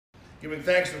giving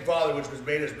thanks to the Father, which has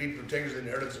made us meet partakers of the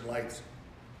inheritance and lights,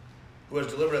 who has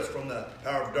delivered us from the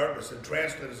power of darkness and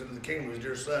translated us into the kingdom of his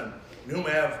dear Son, in whom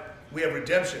we have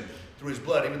redemption through his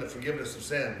blood, even the forgiveness of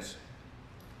sins.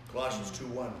 Colossians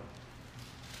 2:1.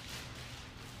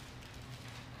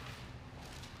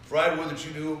 For I would that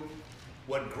you knew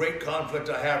what great conflict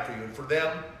I have for you, and for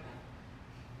them,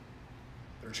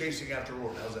 they're chasing after the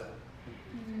Lord. How's that?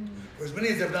 For as many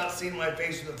as have not seen my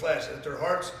face in the flesh, that their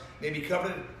hearts may be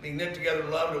covered, being knit together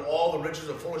in love to all the riches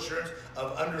of full assurance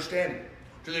of understanding,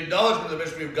 to the acknowledgement of the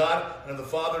mystery of God and of the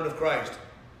Father and of Christ,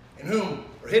 in whom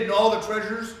are hidden all the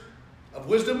treasures of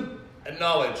wisdom and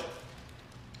knowledge.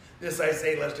 This I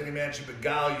say, lest any man should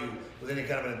beguile you with any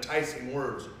kind of enticing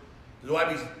words. Though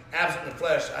I be absent in the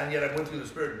flesh, and yet I went through the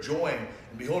Spirit, joying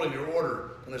and beholding your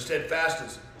order and the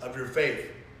steadfastness of your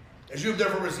faith. As you have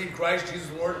therefore received Christ Jesus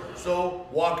the Lord, so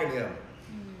walk in him,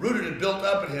 rooted and built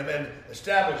up in him, and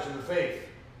established in the faith,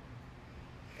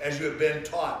 as you have been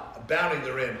taught, abounding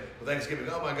therein with thanksgiving.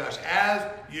 Oh my gosh, as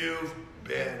you've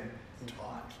been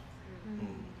taught.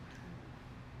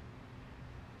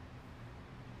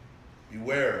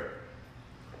 Beware,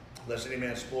 lest any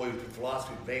man spoil you through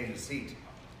philosophy and vain deceit,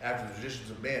 after the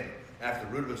traditions of men, after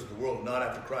the rudiments of the world, not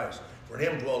after Christ. For in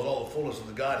him dwells all the fullness of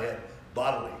the Godhead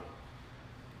bodily.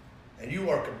 And you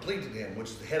are complete in him, which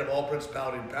is the head of all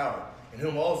principality and power, in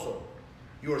whom also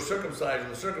you are circumcised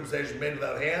with the circumcision made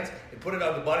without hands, and put it out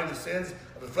of the body the sins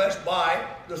of the flesh by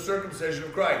the circumcision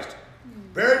of Christ.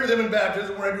 Buried with him in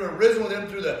baptism, wherein you are risen with him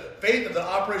through the faith of the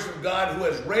operation of God, who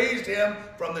has raised him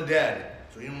from the dead.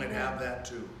 So you might have that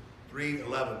too.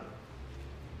 3:11.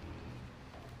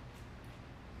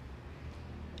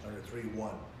 Under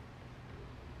 3:1.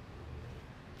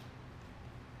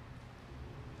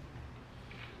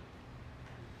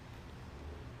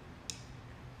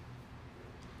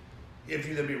 If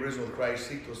you then be risen with Christ,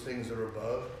 seek those things that are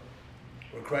above,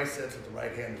 where Christ sits at the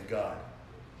right hand of God.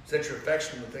 Set your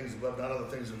affection on the things above, not on the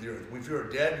things of the earth. If you are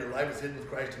dead, your life is hidden with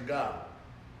Christ in God.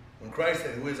 When Christ,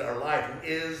 who is our life,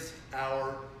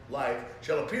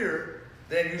 shall appear,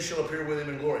 then you shall appear with him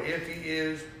in glory, if he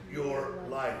is your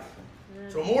life.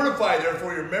 So mortify,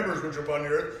 therefore, your members which are upon the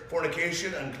earth,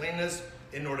 fornication, uncleanness,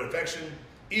 inordinate affection,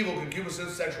 evil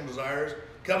concupiscence, sexual desires,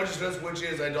 covetousness, which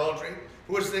is idolatry,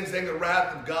 for which things the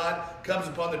wrath of God comes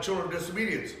upon the children of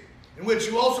disobedience, in which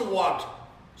you also walked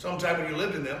sometime when you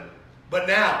lived in them. But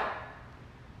now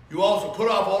you also put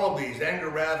off all of these: anger,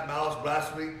 wrath, malice,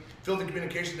 blasphemy, filthy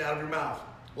communication out of your mouth.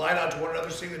 Lie not to one another,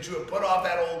 seeing that you have put off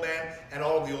that old man and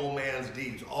all of the old man's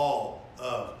deeds. All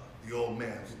of the old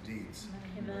man's deeds.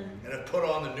 Amen. And have put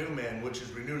on the new man, which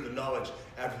is renewed in the knowledge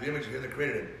after the image of him that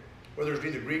created him. Where there is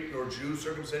neither Greek nor Jew,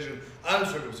 circumcision,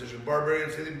 uncircumcision, barbarian,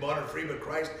 Scythian, bond, or free, but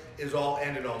Christ is all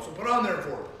and in all. So put on,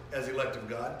 therefore, as the elect of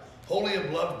God, holy and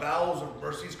beloved, bowels of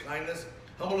mercies, kindness,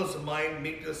 humbleness of mind,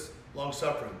 meekness,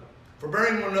 long-suffering,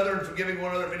 forbearing one another and forgiving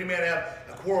one another. If any man have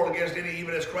a quarrel against any,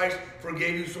 even as Christ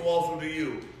forgave you, so also do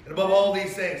you. And above all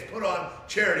these things, put on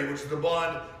charity, which is the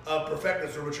bond of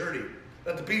perfectness or maturity.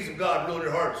 Let the peace of God rule in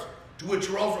your hearts, to which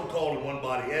you are also called in one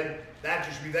body, and that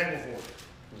you should be thankful for.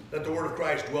 Let the word of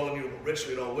Christ dwell in you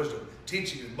richly in all wisdom,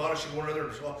 teaching, admonishing one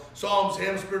another, psalms,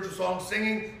 hymns, spiritual songs,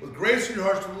 singing with grace in your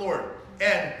hearts to the Lord.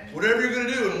 And whatever you're going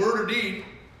to do in word or deed,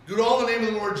 do it all in the name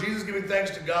of the Lord Jesus, giving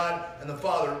thanks to God and the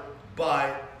Father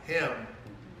by him.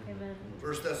 Amen.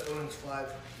 1 Thessalonians 5:1.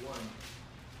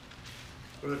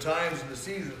 For the times and the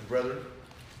seasons, brethren,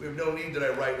 we have no need that I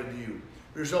write unto you.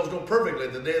 For yourselves know perfectly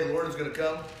that the day of the Lord is going to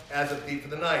come as a thief in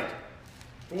the night.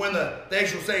 For when they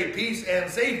shall say peace and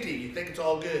safety, you think it's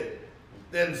all good.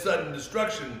 Then sudden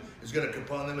destruction is going to come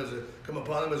upon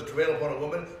them as a travail upon a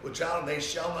woman with child, and they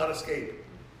shall not escape.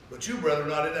 But you, brethren,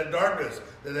 not in that darkness,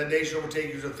 that day shall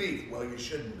overtake you as a thief. Well, you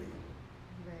shouldn't be.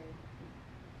 Right.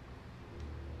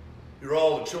 You're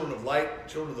all the children of light,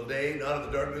 children of the day, not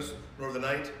of the darkness, nor of the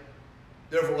night.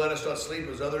 Therefore let us not sleep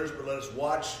as others, but let us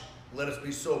watch, let us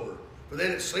be sober. For they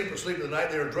that sleep in the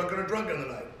night, they are drunken in the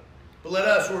night. But let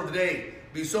us, who are of the day,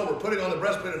 be sober, putting on the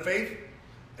breastplate of faith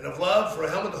and of love, for a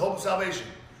helmet, the hope of salvation.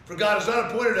 For God has not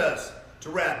appointed us to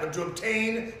wrath, but to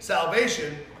obtain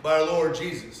salvation by our Lord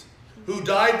Jesus, who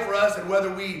died for us, and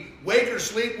whether we wake or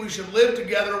sleep, we should live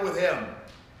together with him.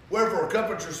 Wherefore,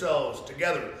 comfort yourselves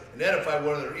together and edify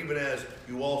one another, even as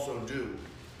you also do.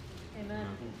 Amen.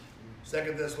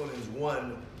 2 Thessalonians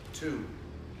 1:2.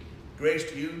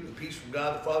 Grace to you, the peace from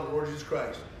God the Father, the Lord Jesus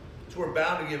Christ. So we're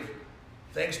bound to give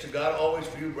thanks to God always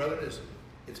for you, brethren.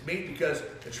 It's meet because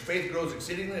that your faith grows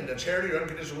exceedingly, and the charity or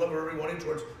unconditional love of everyone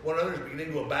towards one another is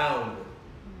beginning to abound.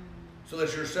 So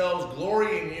that yourselves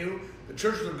glory in you, the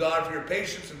churches of God, for your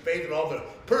patience and faith and all the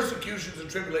persecutions and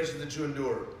tribulations that you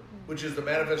endure. which is the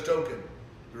manifest token,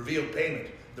 the revealed payment,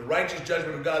 the righteous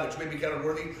judgment of God, that you may be counted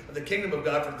worthy of the kingdom of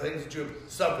God for the things that you have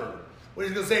suffered. What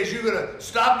he's going to say is you're going to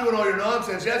stop doing all your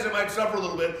nonsense. Yes, it might suffer a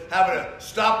little bit, having to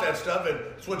stop that stuff, and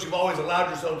it's what you've always allowed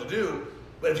yourself to do.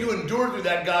 But if you endure through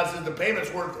that, God says the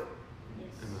payment's worth it. Yes.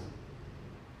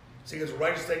 See, it's a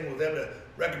righteous thing with them to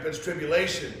recompense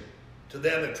tribulation to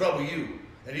them that trouble you.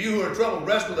 And you who are troubled,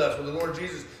 rest with us when the Lord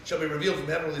Jesus shall be revealed from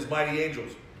heaven with his mighty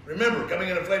angels. Remember, coming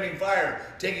in a flaming fire,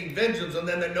 taking vengeance on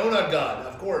them that know not God,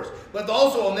 of course, but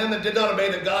also on them that did not obey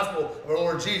the gospel of our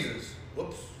Lord Jesus.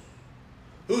 Whoops.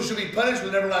 Who shall be punished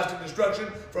with everlasting destruction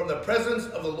from the presence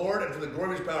of the Lord and from the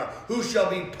glory of his power? Who shall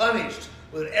be punished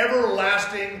with an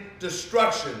everlasting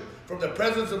destruction from the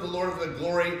presence of the Lord and from the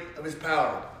glory of his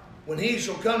power? When he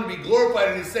shall come to be glorified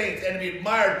in his saints and to be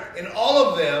admired in all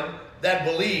of them that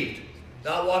believed,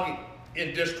 not walking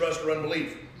in distrust or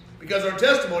unbelief. Because our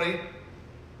testimony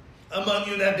among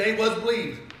you in that day was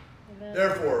believed. Amen.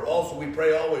 Therefore, also we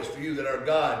pray always for you that our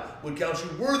God would count you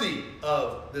worthy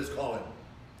of this calling,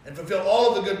 and fulfill all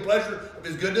of the good pleasure of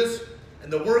his goodness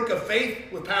and the work of faith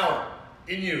with power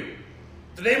in you.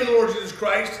 The name of the Lord Jesus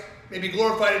Christ may be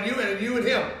glorified in you and in you and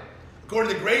him,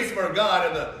 according to the grace of our God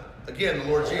and the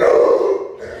Lord Jesus.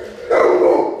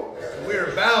 We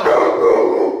are bound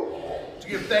to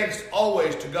give thanks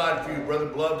always to God for you, brother,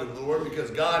 beloved of the Lord, because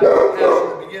God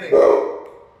has from the beginning.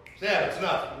 Yeah, it's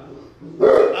enough.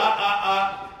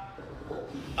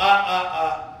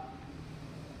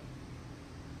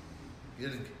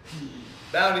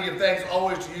 Bound to give thanks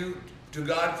always to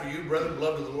God for you, brethren,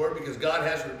 beloved of the Lord, because God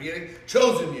has from the beginning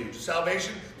chosen you to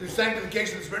salvation through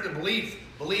sanctification of the Spirit and belief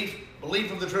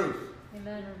of the truth.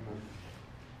 Amen.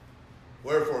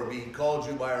 Wherefore, being called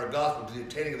you by our gospel to the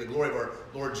obtaining of the glory of our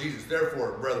Lord Jesus.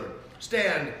 Therefore, brethren,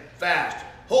 stand fast.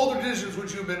 Hold the traditions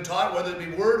which you have been taught, whether it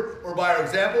be word or by our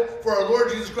example. For our Lord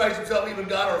Jesus Christ himself, even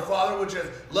God our Father, which has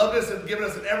loved us and given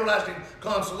us an everlasting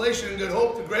consolation and good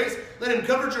hope through grace, let him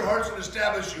comfort your hearts and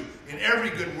establish you in every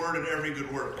good word and every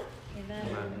good work. Amen.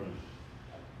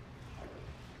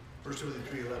 1 Timothy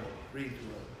 3:11. Read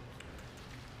through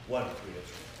 1 to 3.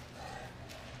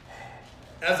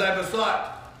 As I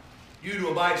besought you to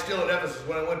abide still at Ephesus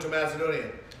when I went to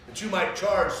Macedonia, that you might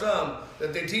charge some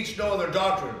that they teach no other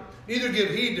doctrine, neither give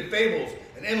heed to fables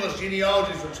and endless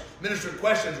genealogies which minister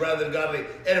questions rather than godly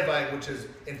edifying, which is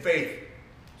in faith.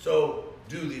 So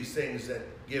do these things that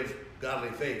give godly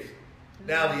faith.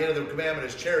 Now the end of the commandment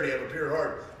is charity, of a pure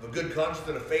heart, of a good conscience,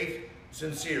 and a faith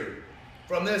sincere.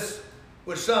 From this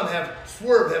which some have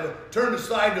swerved, have turned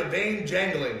aside to vain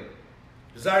jangling,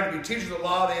 desire to be teachers of the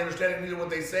law, they understand neither what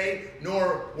they say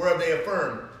nor whereof they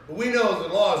affirm. But we know that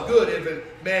the law is good if a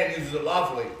man uses it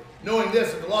lawfully, knowing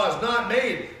this, that the law is not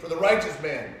made for the righteous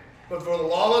man, but for the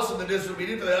lawless and the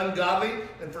disobedient, for the ungodly,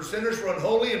 and for sinners, for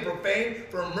unholy and profane,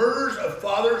 for murderers of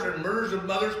fathers and murderers of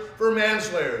mothers, for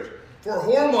manslayers, for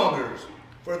whoremongers,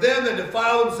 for them that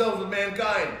defile themselves with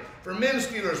mankind, for men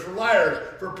stealers, for liars,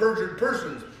 for perjured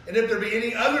persons, and if there be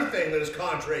any other thing that is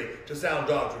contrary to sound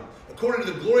doctrine, according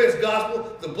to the glorious gospel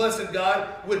of the blessed God,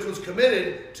 which was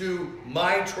committed to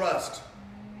my trust.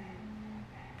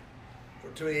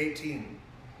 1 Timothy 18.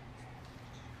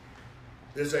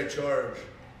 This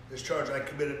charge I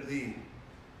committed to thee,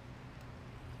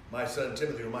 my son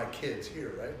Timothy, or my kids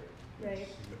here, right? Right.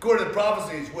 According to the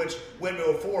prophecies which went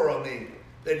before on thee,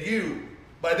 that you,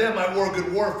 by them might war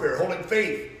good warfare, holding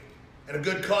faith and a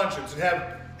good conscience,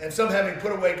 and some having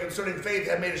put away concerning faith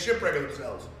have made a shipwreck of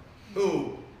themselves.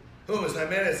 Whom is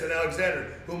Hymenaeus and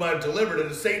Alexander, whom I have delivered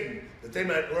unto Satan, that they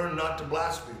might learn not to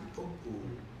blaspheme.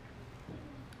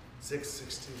 6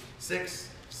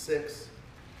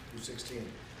 through 16.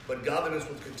 But godliness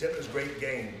with contempt is great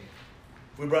gain.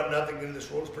 If we brought nothing into this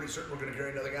world, it's pretty certain we're going to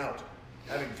carry nothing out.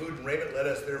 Having food and raiment, let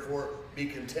us therefore be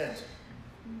content.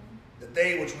 That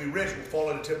they which be rich will fall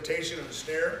into temptation and a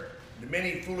snare, and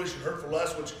many foolish and hurtful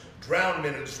lusts which drown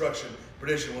men in destruction,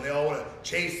 perdition, when they all want to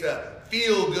chase the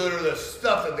feel good or the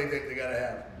stuff that they think they got to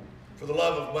have. For the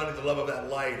love of money, the love of that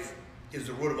life, is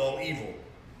the root of all evil.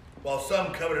 While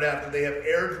some coveted after, they have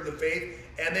erred from the faith,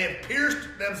 and they have pierced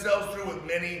themselves through with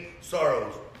many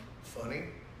sorrows. Funny.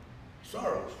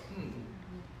 Sorrows.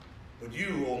 But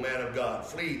you, O man of God,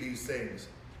 flee these things.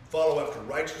 Follow after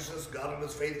righteousness,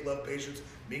 godliness, faith, love, patience,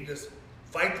 meekness.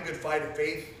 Fight the good fight of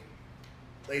faith.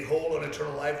 Lay hold on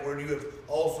eternal life, wherein you have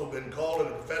also been called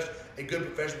and a good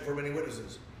profession before many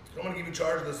witnesses. So I'm going to give you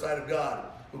charge in the sight of God,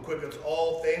 who quickens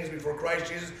all things before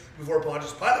Christ Jesus, before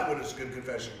Pontius Pilate witnessed a good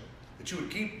confession, that you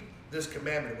would keep this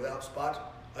commandment without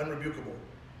spot, unrebukable,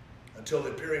 until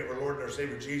the appearing of our Lord and our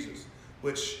Savior Jesus,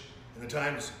 which in his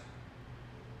times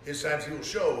he will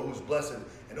show, who is blessed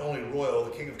and only royal,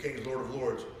 the King of kings, Lord of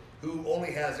lords, who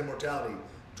only has immortality,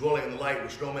 dwelling in the light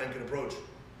which no man can approach,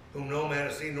 whom no man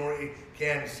has seen nor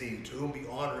can see, to whom be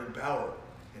honor and power,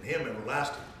 in him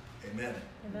everlasting. Amen.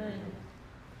 Amen.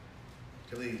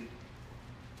 Timothy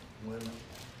 1,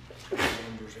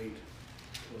 verse 8.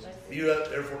 Be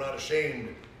therefore not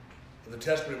ashamed of the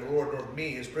testimony of the Lord, nor of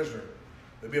me, his prisoner,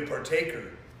 but be a partaker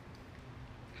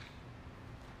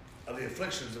of the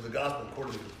afflictions of the gospel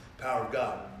according to the power of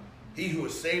God. He who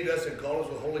has saved us and called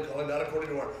us with holy calling, not according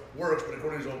to our works, but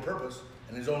according to his own purpose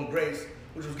and his own grace,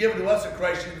 which was given to us in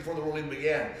Christ Jesus before the world even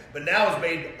began, but now is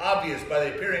made obvious by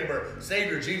the appearing of our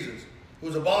Savior Jesus, who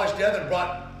has abolished death and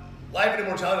brought life and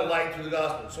immortality to light through the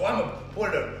gospel. So I'm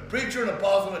appointed a preacher, an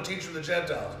apostle, and a teacher of the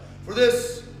Gentiles. For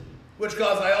this which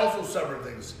cause I also suffer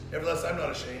things. Nevertheless, I'm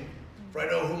not ashamed, for I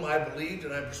know whom I believed,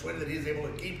 and I am persuaded that he is able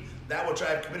to keep that which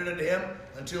I have committed unto him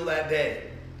until that day.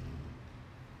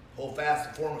 Hold fast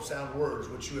the form of sound words,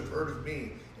 which you have heard of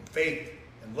me, in faith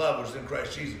and love which is in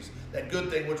Christ Jesus. That good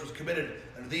thing which was committed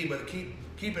unto thee, but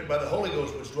keep it by the Holy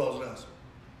Ghost which dwells in us.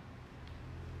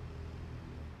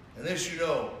 And this you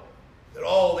know, that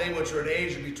all they which are in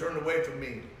age should be turned away from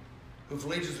me, who for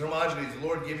legions and Hermogenes, the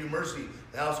Lord give you mercy,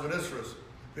 the house of Onesiphorus.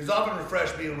 For he has often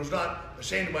refreshed me and was not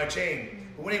ashamed of my chain.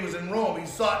 But when he was in Rome, he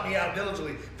sought me out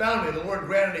diligently, found me, and the Lord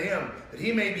granted to him that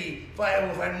he may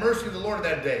find mercy of the Lord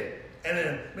that day. And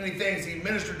in many things he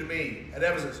ministered to me at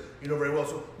Ephesus. You know very well.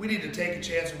 So we need to take a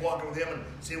chance of walking with him and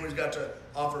seeing what he's got to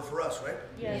offer for us, right?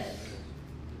 Yes.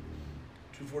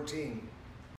 2:14.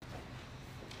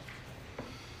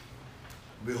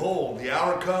 Behold, the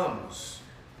hour comes,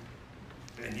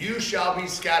 and you shall be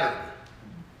scattered.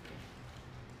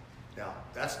 Now,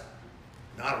 that's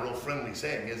not a real friendly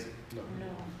saying, is it? No.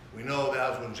 We know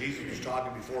that was when Jesus was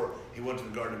talking before he went to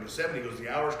the Garden of Gethsemane. He goes, the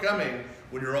hour's coming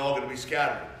when you're all going to be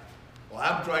scattered. Well,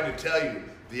 I'm trying to tell you,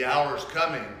 the hour's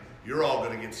coming, you're all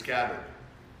going to get scattered.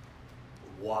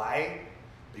 Why?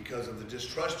 Because of the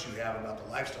distrust you have about the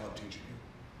lifestyle I'm teaching you.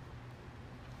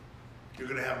 You're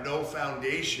going to have no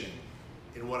foundation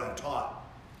in what I've taught.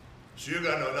 So you're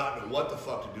going to not know what the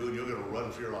fuck to do, and you're going to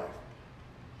run for your life.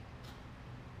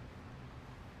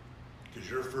 Because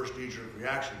your first knee-jerk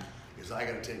reaction is, I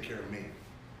got to take care of me.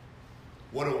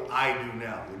 What do I do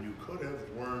now? When you could have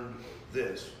learned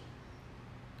this,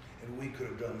 and we could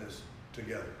have done this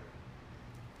together.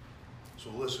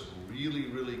 So listen really,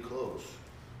 really close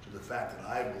to the fact that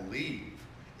I believe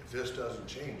if this doesn't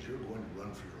change, you're going to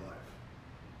run for your life.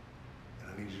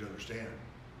 And I need you to understand,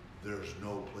 there's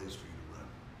no place for you to run.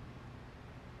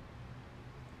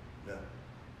 No.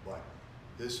 Why?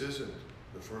 This isn't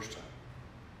the first time.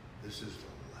 This is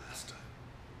the last time.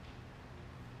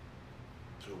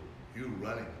 So you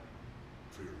running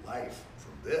for your life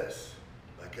from this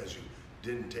because you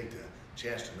didn't take the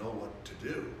chance to know what to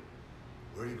do,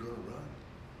 where are you going to run?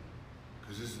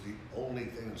 Because this is the only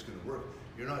thing that's going to work.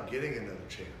 You're not getting another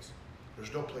chance.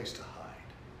 There's no place to hide.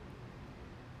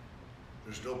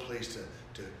 There's no place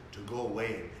to go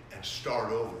away and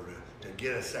start over, to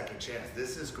get a second chance.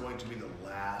 This is going to be the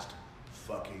last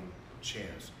fucking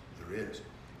chance there is.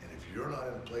 And if you're not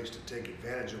in a place to take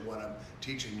advantage of what I'm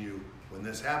teaching you when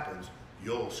this happens,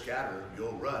 you'll scatter,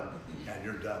 you'll run, and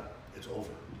you're done. It's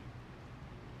over.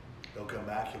 He'll come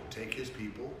back, he'll take his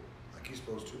people, like he's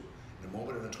supposed to, in a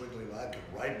moment, in a twinkling of an eye,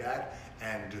 come right back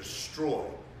and destroy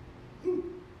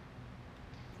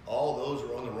all those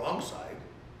who are on the wrong side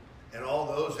and all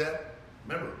those that,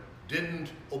 remember,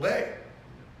 didn't obey.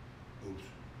 Oops.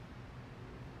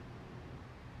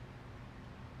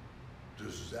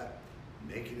 Does that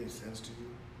make any sense to you?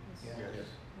 Yes. Yes.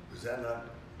 Does that not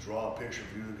draw a picture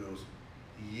for you that goes,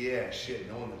 yeah, shit,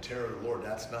 knowing the terror of the Lord,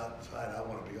 that's not the side I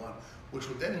want to be on? Which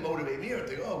would then motivate me to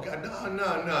think, oh, God,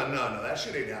 no, that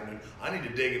shit ain't happening. I need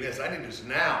to dig in this. I need this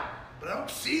now. But I don't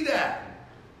see that.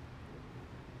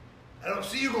 I don't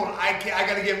see you going, I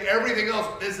got to give everything else.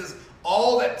 This is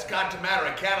all that's got to matter.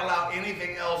 I can't allow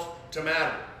anything else to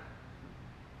matter.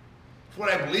 It's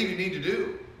what I believe you need to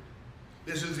do.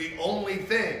 This is the only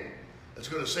thing that's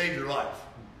going to save your life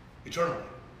eternally.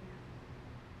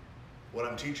 What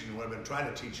I'm teaching you, what I've been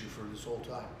trying to teach you for this whole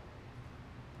time.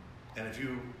 And if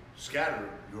you scatter,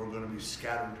 you're going to be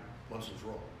scattered once and for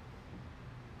all.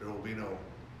 There will be no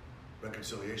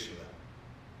reconciliation of that.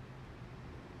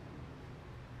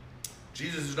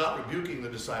 Jesus is not rebuking the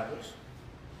disciples.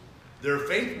 Their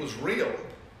faith was real,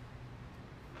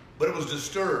 but it was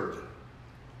disturbed.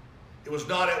 It was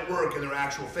not at work in their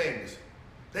actual things.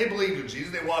 They believed in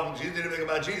Jesus. They walked with Jesus. They didn't think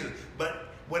about Jesus. But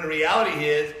when the reality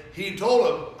is, he told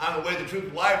them, I'm the way, the truth,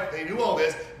 and life. They knew all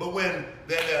this. But when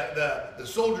the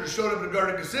soldiers showed up in the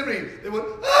Garden of Gethsemane, they went,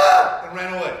 ah, and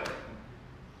ran away.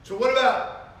 So what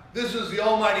about This is the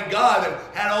Almighty God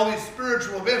that had all these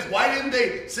spiritual events. Why didn't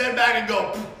they sit back and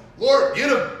go, Lord, get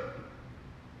him?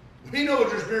 We know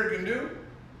what your spirit can do.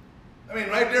 I mean,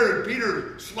 right there,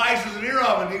 Peter slices an ear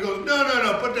off and he goes,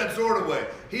 no, put that sword away.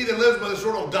 He that lives by the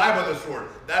sword will die by the sword.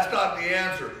 That's not the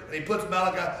answer. And he puts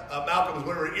Malcolm's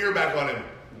whatever ear back on him.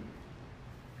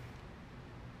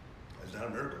 That's not a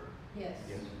miracle. Yes.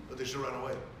 But they still ran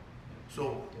away.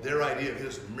 So their idea of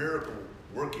his miracle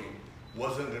working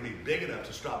wasn't going to be big enough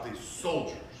to stop these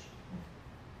soldiers.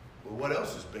 Well, what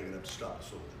else is big enough to stop the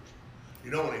soldiers?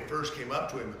 You know, when he first came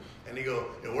up to him and he go,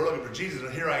 we're looking for Jesus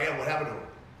and here I am, what happened to him?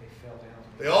 They fell down.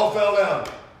 They all fell down.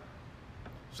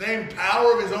 Same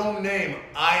power of his own name,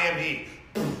 I am he.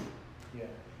 Yeah.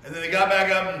 And then they got back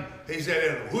up and he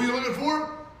said, who are you looking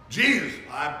for? Jesus.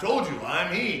 I've told you,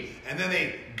 I'm he. And then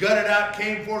they gutted out,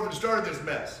 came forth and started this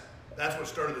mess. That's what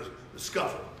started the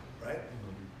scuffle, right?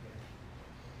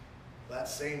 That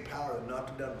same power that knocked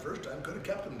him down the first time could have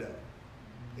kept him down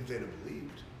if they'd have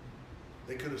believed.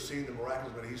 They could have seen the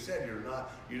miraculous, but he said,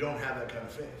 you don't have that kind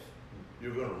of faith.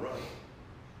 You're going to run.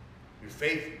 Your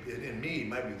faith in me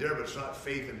might be there, but it's not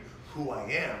faith in who I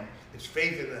am. It's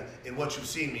faith in what you've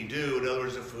seen me do. In other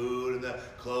words, the food and the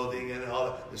clothing and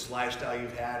all this lifestyle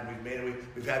you've had.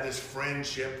 We've had this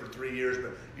friendship for 3 years,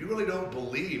 but you really don't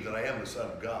believe that I am the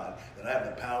Son of God, that I have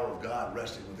the power of God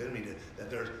resting within me. That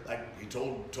there's, like he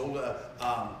told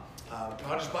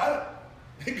Pontius Pilate,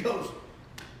 he goes,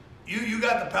 you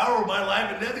got the power of my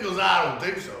life and death? He goes, I don't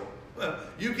think so.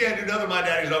 You can't do nothing my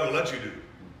daddy's not going to let you do.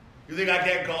 You think I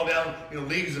can't call down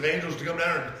leagues of angels to come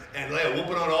down and lay a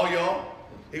whooping on all y'all?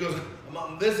 He goes,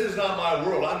 this is not my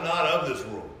world. I'm not of this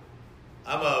world.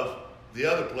 I'm of the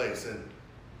other place. And,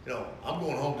 I'm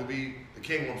going home to be the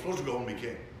king when I'm supposed to go home and be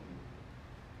king.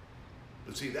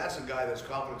 But see, that's a guy that's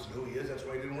confident in who he is. That's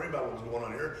why he didn't worry about what was going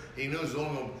on here. He knew it was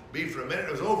only going to be for a minute.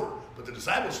 It was over. But the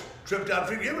disciples tripped out.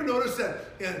 You ever notice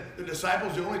that the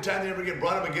disciples, the only time they ever get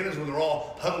brought up again is when they're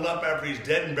all huddled up after he's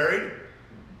dead and buried?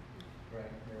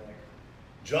 Right.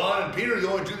 John and Peter are the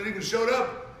only two that even showed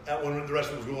up at when the rest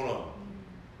of it was going on.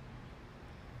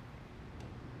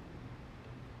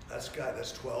 That's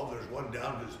 12. There's one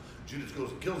down because Judas goes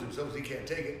and kills himself because he can't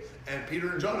take it. And Peter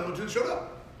and John are the only two that showed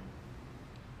up.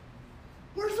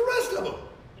 Where's the rest of them?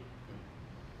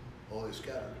 Oh, they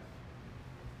scattered.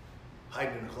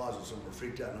 Hiding in the closet somewhere,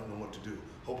 freaked out, not knowing what to do,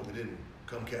 hoping they didn't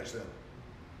come catch them.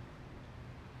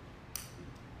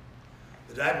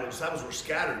 The disciples were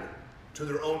scattered to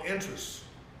their own interests,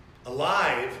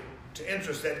 alive to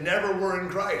interests that never were in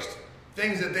Christ.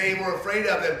 Things that they were afraid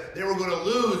of, that they were going to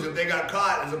lose if they got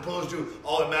caught, as opposed to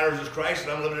all that matters is Christ,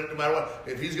 and I'm living it no matter what.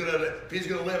 If he's going to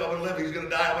live, I'm going to live. If he's going to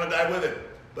die, I'm going to die with him.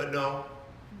 But no,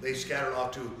 they scattered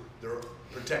off to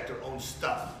protect their own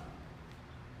stuff.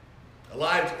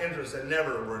 Alive to interests that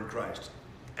never were in Christ.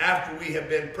 After we have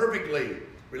been perfectly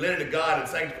related to God in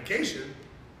sanctification,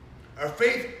 our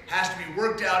faith has to be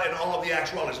worked out in all of the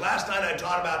actualities. Last night I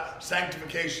taught about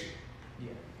sanctification.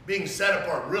 Being set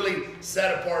apart, really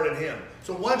set apart in Him.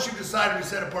 So once you decide to be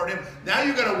set apart in Him, now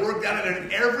you've got to work that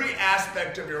in every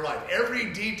aspect of your life.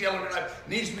 Every detail of your life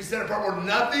needs to be set apart where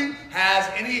nothing has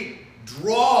any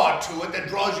draw to it that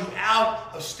draws you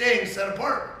out of staying set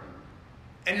apart.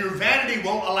 And your vanity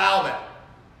won't allow that.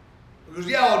 Because,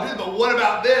 yeah, I'll do it, but what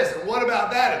about this? And what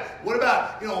about that? And what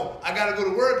about, I got to go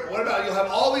to work. What about, you'll have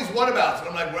all these what abouts. And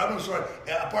I'm like, well, I'm sorry.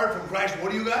 Apart from Christ,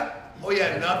 what do you got? Oh,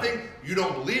 yeah, nothing? You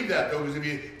don't believe that, though, because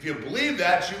if you believe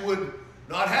that, you would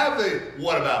not have the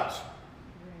whatabouts.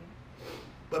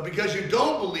 But because you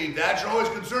don't believe that, you're always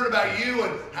concerned about you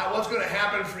and what's going to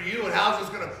happen for you and how's this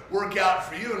going to work out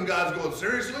for you. And God's going,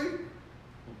 seriously?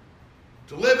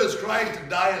 To live as Christ, to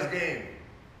die as gain.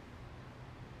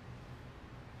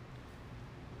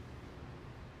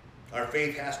 Our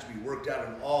faith has to be worked out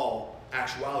in all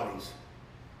actualities.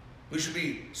 We should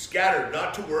be scattered,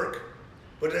 not to work,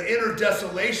 but to enter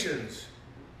desolations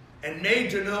and made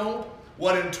to know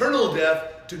what eternal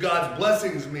death to God's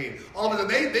blessings mean. All of a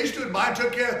sudden, they stood by,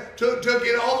 took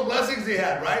in all the blessings he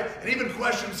had, right? And even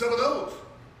questioned some of those.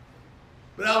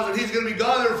 But now that he's going to be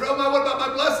gone, they were afraid, what about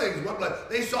my blessings?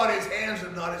 They sought his hands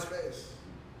and not his face.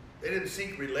 They didn't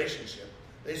seek relationship.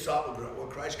 They sought what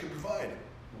Christ could provide.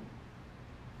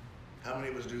 How many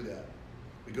of us do that?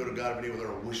 We go to God every day with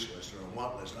our wish list or our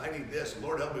want list. I need this, and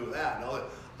Lord help me with that. And all that.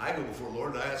 I go before the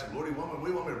Lord and I ask him, Lord, what do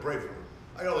you want me to pray for them?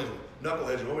 I got all these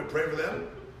knuckleheads. You want me to pray for them?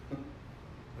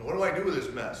 And what do I do with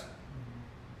this mess?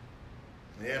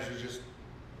 And the answer is just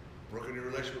work in your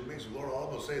relationship with me. So Lord, all I'm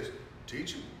going to say is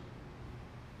teach them.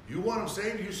 You want them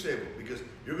saved, you save them. Because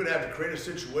you're going to have to create a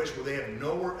situation where they have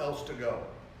nowhere else to go.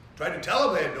 Try to tell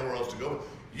them they have nowhere else to go.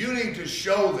 You need to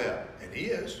show them. And he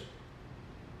is.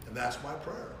 And that's my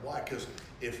prayer. Why? Because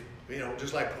if,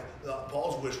 just like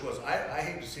Paul's wish was, I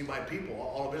hate to see my people,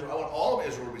 all of Israel. I want all of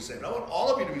Israel to be saved. I want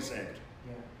all of you to be saved.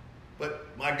 Yeah. But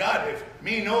my God, if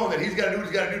me knowing that he's got to do what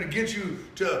he's got to do to get you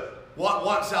to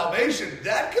want salvation,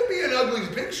 that could be an ugly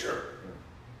picture.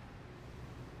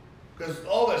 Because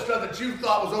all that stuff that you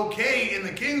thought was okay in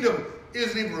the kingdom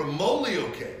isn't even remotely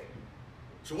okay.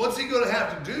 So what's he going to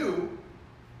have to do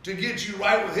to get you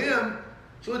right with him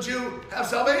so that you have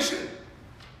salvation?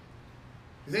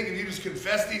 You think if you just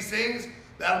confess these things,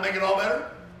 that'll make it all better?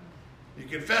 You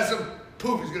confess them,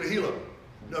 poof, he's going to heal them.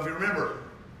 No, if you remember,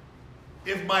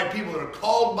 if my people that are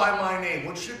called by my name,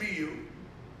 which should be you,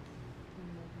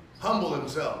 humble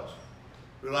themselves,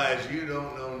 realize you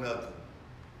don't know nothing.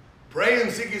 Pray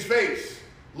and seek his face.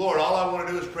 Lord, all I want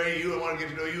to do is pray to you. I want to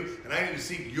get to know you, and I need to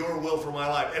seek your will for my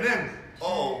life. And then,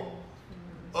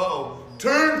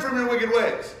 turn from your wicked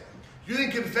ways. You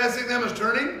think confessing them is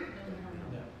turning?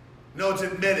 No, it's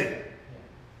admitting.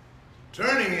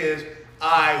 Turning is,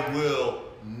 I will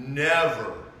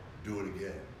never do it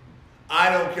again. I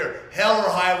don't care. Hell or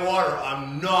high water,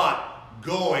 I'm not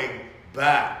going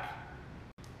back.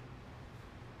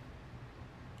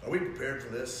 Are we prepared for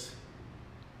this?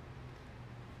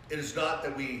 It is not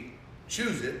that we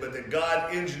choose it, but that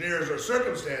God engineers our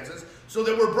circumstances so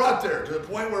that we're brought there to the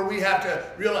point where we have to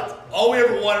realize all we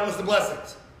ever wanted was the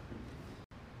blessings.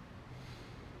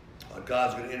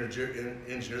 God's going to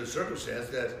engineer the circumstance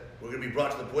that we're going to be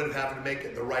brought to the point of having to make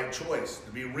it the right choice,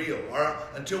 to be real.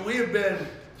 Until we have been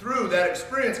through that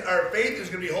experience, our faith is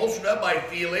going to be holstered up by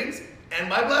feelings and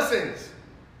by blessings.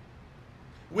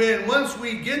 Once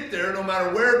we get there, no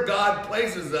matter where God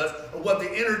places us or what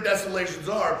the inner desolations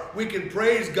are, we can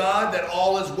praise God that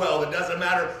all is well. It doesn't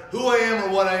matter who I am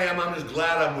or what I am, I'm just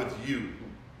glad I'm with you.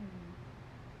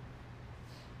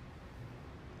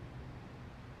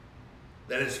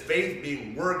 That is faith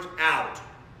being worked out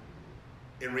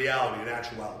in reality, in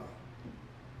actuality.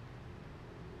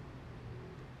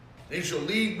 And he shall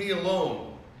leave me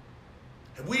alone.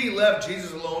 Have we left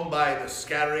Jesus alone by the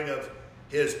scattering of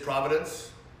his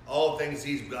providence? All things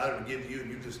he's got to give you,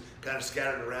 and you just kind of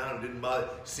scattered around and didn't bother,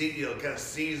 kind of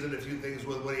seasoned a few things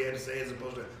with what he had to say as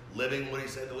opposed to living what he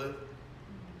said to live?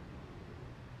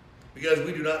 Because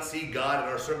we do not see God in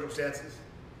our circumstances.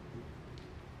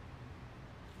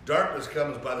 Darkness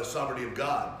comes by the sovereignty of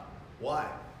God. Why?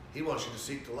 He wants you to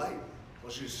seek the light. He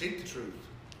wants you to seek the truth.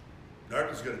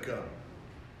 Darkness is going to come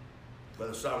by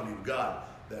the sovereignty of God.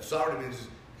 That sovereignty means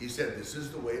he said, this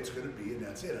is the way it's going to be, and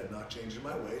that's it. I'm not changing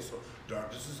my way, so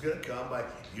darkness is going to come by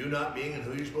you not being in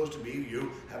who you're supposed to be.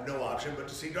 You have no option but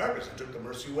to see darkness. It took the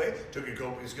mercy away, took your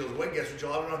coping skills away. Guess what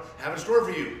you'll have in store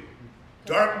for you?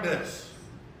 Darkness.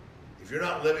 If you're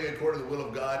not living according to the will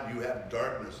of God, you have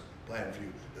darkness planned for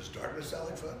you. Does darkness sound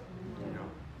like fun? No.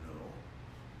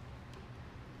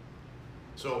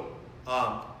 So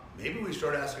maybe we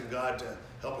start asking God to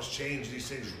help us change these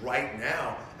things right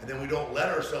now, and then we don't let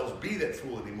ourselves be that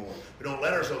fool anymore. We don't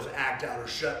let ourselves act out or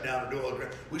shut down or do all the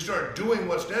crap. We start doing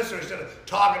what's necessary instead of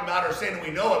talking about it or saying that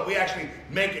we know it. We actually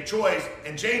make a choice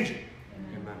and change it.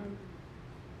 Amen.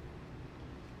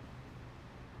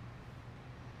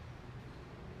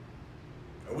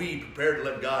 Are we prepared to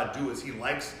let God do as he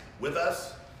likes with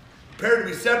us? Prepared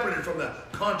to be separated from the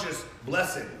conscious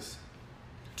blessings?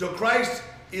 Till Christ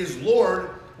is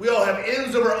Lord, we all have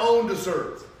ends of our own to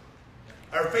serve.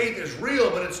 Our faith is real,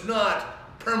 but it's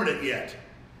not permanent yet.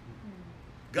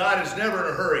 God is never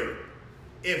in a hurry.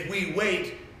 If we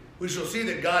wait, we shall see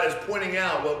that God is pointing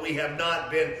out what we have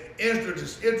not been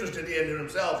interested in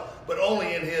himself, but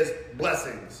only in his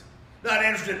blessings. Not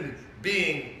interested in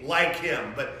being like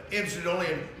him, but interested only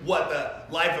in what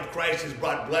the life of Christ has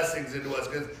brought blessings into us,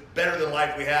 because it's better than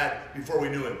life we had before we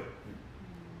knew him.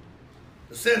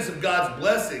 The sense of God's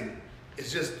blessing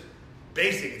is just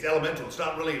basic. It's elemental. It's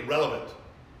not really relevant.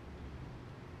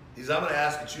 He says, I'm going to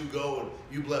ask that you go and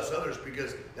you bless others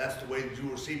because that's the way that you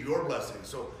will receive your blessing.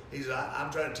 So he says,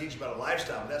 I'm trying to teach you about a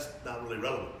lifestyle, but that's not really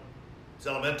relevant. It's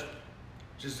elemental.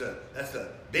 It's just that's the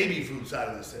baby food side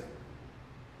of this thing.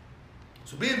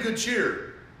 So be of good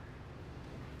cheer.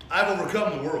 I've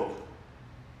overcome the world.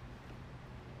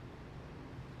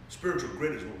 Spiritual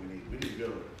grit is what we need. We need to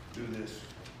go do this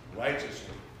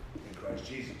righteously in Christ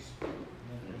Jesus. Amen.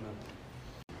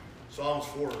 Psalms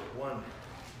 4:1.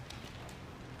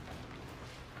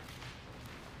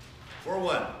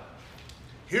 4:1.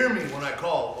 Hear me when I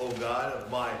call, O God of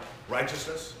my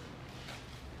righteousness.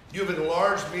 You have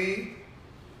enlarged me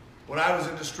when I was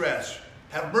in distress.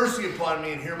 Have mercy upon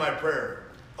me and hear my prayer.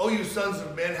 O you sons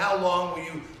of men, how long will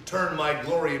you turn my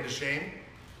glory into shame?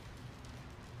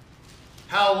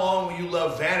 How long will you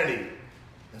love vanity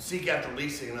and seek after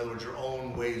leasing, in other words, your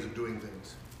own ways of doing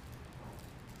things.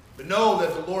 But know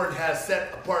that the Lord has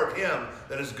set apart him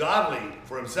that is godly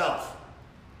for himself.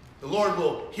 The Lord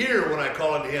will hear when I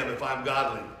call unto him if I'm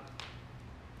godly.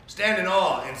 Stand in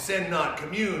awe and sin not.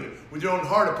 Commune with your own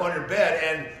heart upon your bed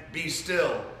and be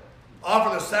still.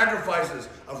 Offer the sacrifices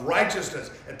of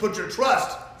righteousness and put your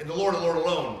trust in the Lord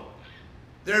alone.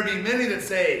 There be many that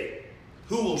say,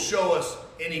 who will show us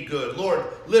any good? Lord,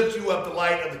 lift you up the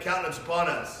light of the countenance upon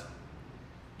us.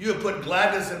 You have put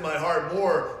gladness in my heart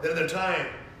more than in the time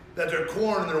that their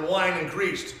corn and their wine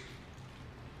increased.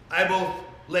 I both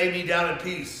lay me down in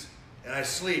peace and I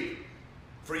sleep.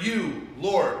 For you,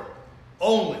 Lord,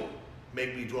 only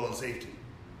make me dwell in safety.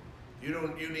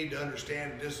 You need to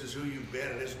understand this is who you've been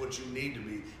and this is what you need to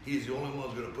be. He's the only one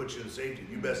who's going to put you in safety.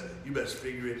 You best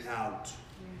figure it out.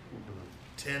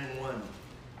 10:1.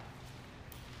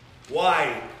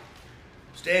 Why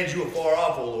stand you afar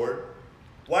off, O Lord?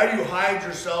 Why do you hide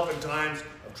yourself in times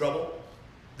of trouble?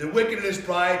 The wicked in his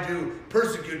pride do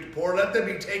persecute the poor. Let them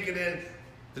be taken in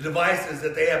the devices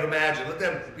that they have imagined. Let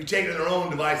them be taken in their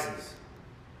own devices.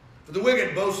 For the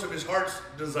wicked boasts of his heart's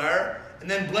desire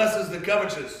and then blesses the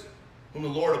covetous, whom the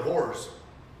Lord abhors.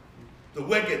 The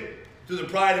wicked, through the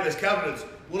pride of his countenance,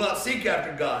 will not seek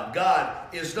after God.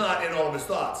 God is not in all of his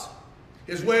thoughts.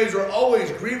 His ways are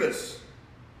always grievous.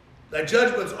 Thy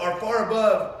judgments are far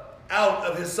above out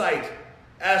of his sight.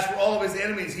 As for all of his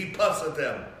enemies, he puffs at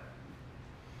them.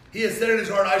 He has said in his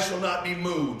heart, I shall not be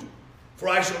moved, for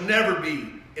I shall never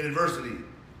be in adversity.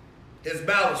 His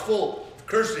mouth is full of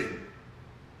cursing,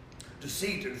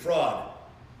 deceit, and fraud.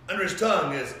 Under his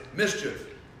tongue is mischief,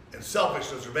 and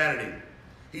selfishness or vanity.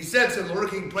 He sets in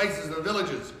lurking places in the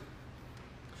villages.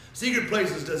 Secret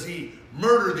places does he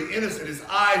murder the innocent. His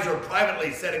eyes are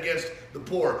privately set against the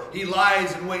poor. He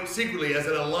lies in wait secretly as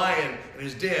in a lion in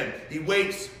his den. He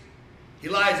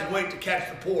lies in wait to catch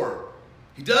the poor.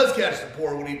 He does catch the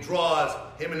poor when he draws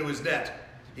him into his net.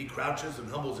 He crouches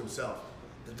and humbles himself,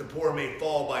 that the poor may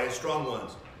fall by his strong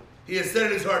ones. He has said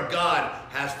in his heart, God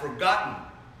has forgotten.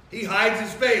 He hides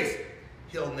his face.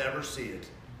 He'll never see it.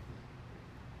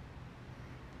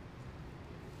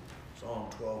 Psalm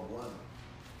 12:1.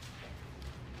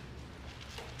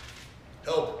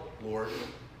 Help, Lord,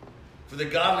 for the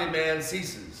godly man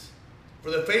ceases, for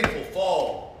the faithful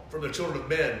fall from the children of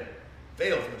men,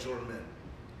 fail from the children of men.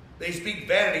 They speak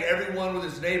vanity, everyone with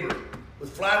his neighbor,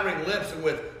 with flattering lips and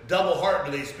with double heart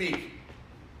do they speak.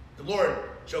 The Lord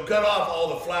shall cut off all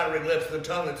the flattering lips and the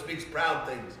tongue that speaks proud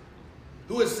things.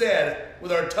 Who has said,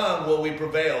 with our tongue will we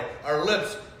prevail? Our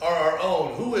lips are our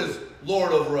own. Who is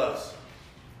Lord over us?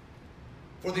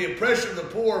 For the oppression of the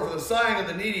poor, for the sighing of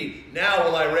the needy, now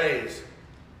will I raise.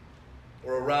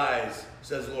 Or arise,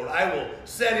 says the Lord. I will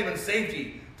set him in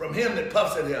safety from him that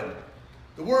puffs at him.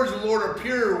 The words of the Lord are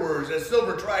pure words, as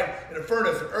silver tried in a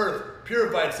furnace of earth,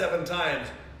 purified 7 times.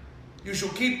 You shall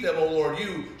keep them, O Lord.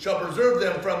 You shall preserve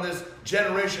them from this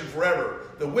generation forever.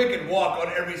 The wicked walk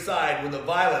on every side when the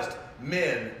vilest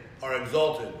men are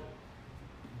exalted.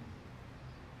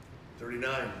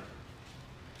 39.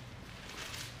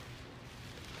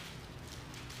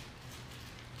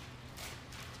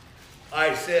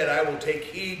 I said, I will take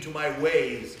heed to my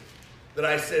ways, that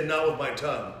I said not with my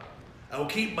tongue. I will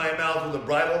keep my mouth with a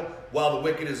bridle while the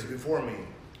wicked is before me.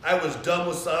 I was dumb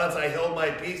with silence, I held my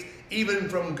peace, even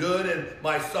from good, and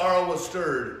my sorrow was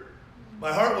stirred.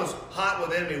 My heart was hot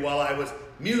within me while I was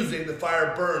musing, the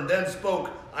fire burned. Then spoke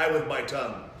I with my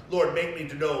tongue. Lord, make me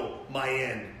to know my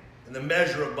end, and the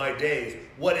measure of my days,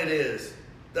 what it is,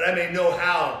 that I may know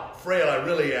how frail I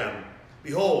really am.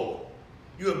 Behold,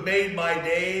 you have made my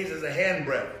days as a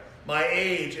handbreadth. My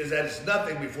age is as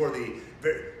nothing before thee.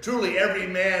 Truly, every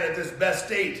man at this best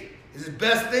state, his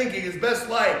best thinking, his best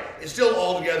life, is still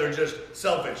altogether just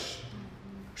selfish.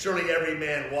 Surely every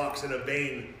man walks in a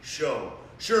vain show.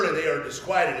 Surely they are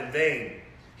disquieted in vain.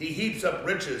 He heaps up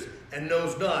riches and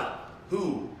knows not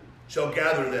who shall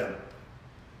gather them.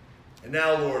 And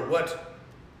now, Lord, what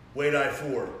wait I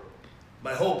for?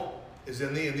 My hope is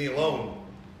in thee and thee alone.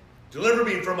 Deliver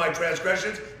me from my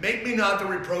transgressions. Make me not the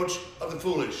reproach of the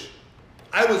foolish.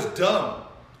 I was dumb.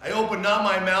 I opened not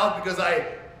my mouth because I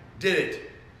did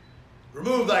it.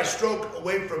 Remove thy stroke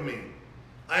away from me.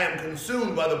 I am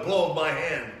consumed by the blow of my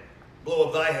hand, blow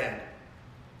of thy hand.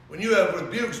 When you have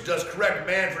rebukes, dost correct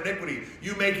man for iniquity.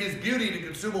 You make his beauty to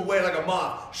consume away like a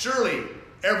moth. Surely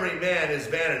every man is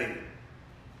vanity.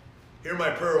 Hear my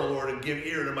prayer, O Lord, and give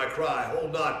ear to my cry.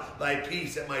 Hold not thy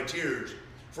peace at my tears.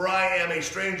 For I am a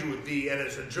stranger with thee and a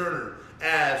sojourner,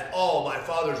 as all my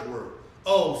fathers were.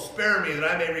 Oh, spare me that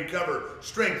I may recover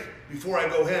strength before I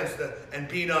go hence and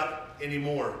be not any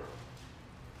more.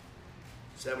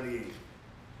 78.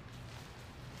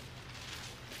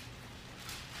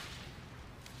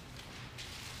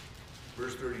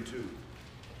 Verse 32.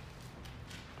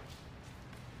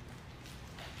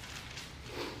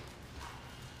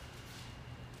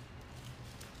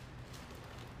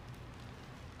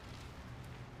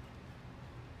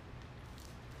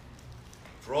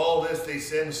 For all this they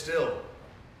sinned still,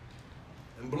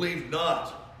 and believed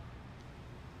not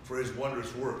for his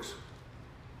wondrous works.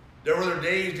 There were their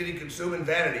days did he consume in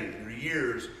vanity, and their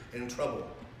years in trouble.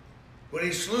 When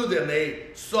he slew them, they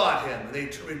sought him, and they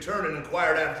returned and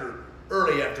inquired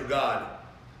early after God.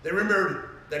 They remembered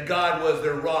that God was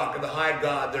their rock, and the high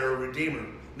God their Redeemer.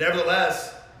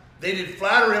 Nevertheless, they did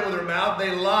flatter him with their mouth, they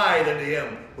lied unto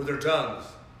him with their tongues.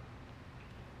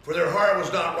 For their heart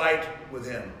was not right with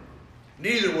him,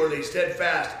 neither were they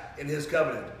steadfast in his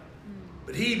covenant.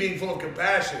 But he, being full of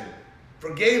compassion,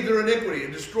 forgave their iniquity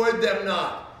and destroyed them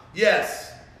not.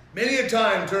 Yes, many a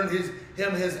time turned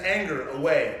his anger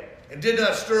away, and did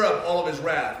not stir up all of his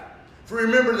wrath. For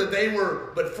remember that they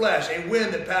were but flesh, a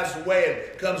wind that passes away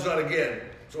and comes not again.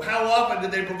 So how often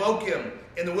did they provoke him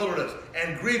in the wilderness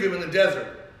and grieve him in the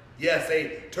desert? Yes,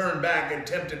 they turned back and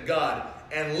tempted God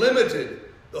and limited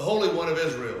the Holy One of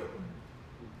Israel.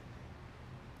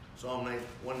 Psalm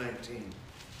 119.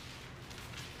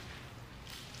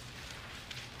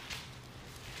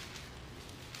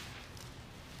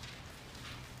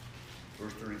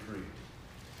 Verse 33.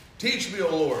 Teach me, O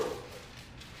Lord,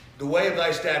 the way of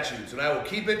thy statutes, and I will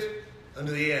keep it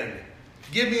unto the end.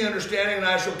 Give me understanding, and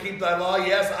I shall keep thy law.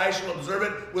 Yes, I shall observe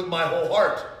it with my whole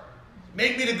heart.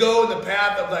 Make me to go in the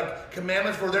path of thy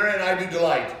commandments, for therein I do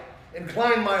delight.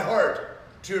 Incline my heart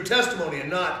to your testimony, and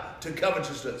not to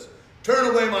covetousness.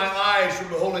 Turn away my eyes from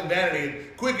beholding vanity,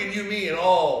 and quicken you me in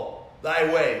all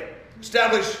thy way.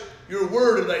 Establish your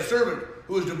word in thy servant,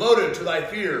 who is devoted to thy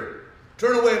fear.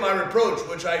 Turn away my reproach,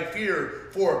 which I fear,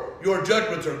 for your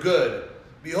judgments are good.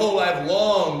 Behold, I have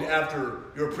longed after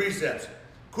your precepts.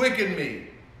 Quicken me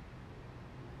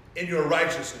in your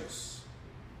righteousness.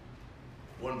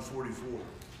 144.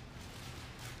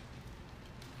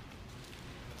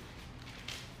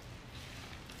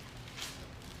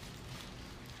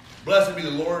 Blessed be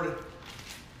the Lord,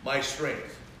 my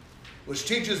strength, which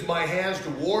teaches my hands to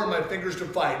war and my fingers to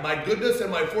fight, my goodness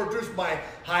and my fortress, my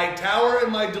high tower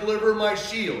and my deliverer, my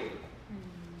shield.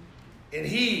 And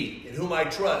he in whom I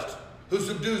trust, who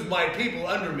subdues my people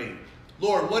under me.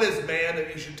 Lord, what is man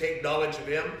that you should take knowledge of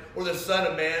him, or the son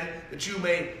of man that you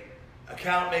makes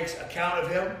account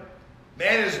of him?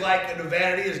 Man is like unto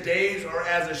vanity, his days are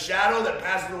as a shadow that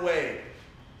passeth away.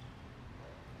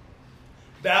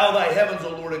 Bow thy heavens,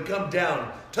 O Lord, and come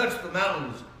down. Touch the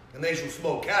mountains, and they shall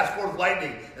smoke. Cast forth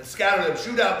lightning, and scatter them.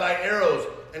 Shoot out thy arrows,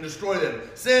 and destroy them.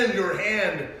 Send your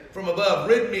hand from above.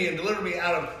 Rid me, and deliver me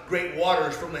out of great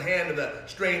waters, from the hand of the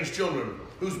strange children,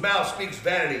 whose mouth speaks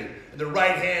vanity, and their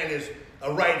right hand is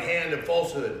a right hand of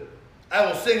falsehood. I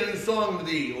will sing a new song to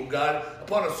thee, O God.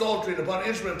 Upon a psaltery and upon an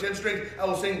instrument of 10 strings, I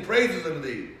will sing praises unto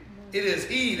thee. It is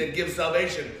he that gives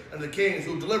salvation unto the kings,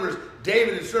 who delivers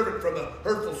David his servant from the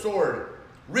hurtful sword.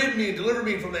 Rid me and deliver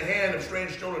me from the hand of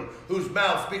strange children, whose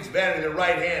mouth speaks vanity, and their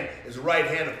right hand is the right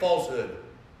hand of falsehood.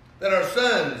 That our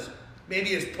sons may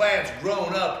be as plants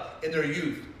grown up in their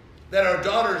youth, that our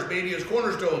daughters may be as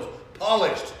cornerstones,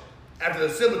 polished after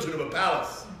the similitude of a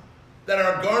palace, that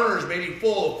our garners may be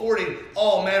full, affording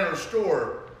all manner of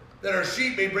store, that our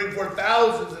sheep may bring forth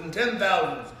thousands and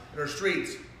 10,000s in our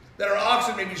streets, that our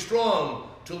oxen may be strong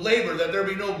to labor, that there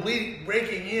be no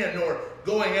breaking in nor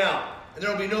going out, and there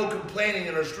will be no complaining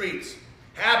in our streets.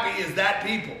 Happy is that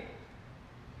people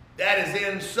that is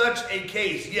in such a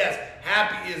case. Yes,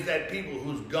 happy is that people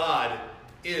whose God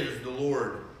is the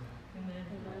Lord. Amen.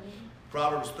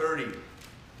 Proverbs 30,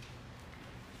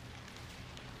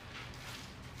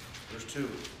 verse 2.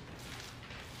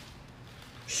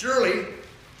 Surely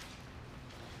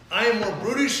I am more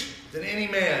brutish than any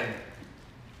man,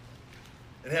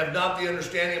 and have not the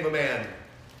understanding of a man.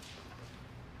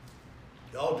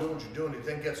 Y'all doing what you're doing, do you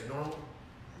think that's normal?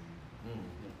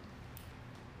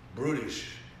 Brutish,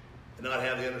 and not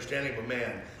have the understanding of a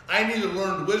man. I neither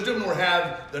learned wisdom nor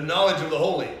have the knowledge of the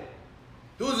holy.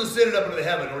 Who has ascended up into the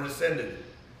heaven or descended?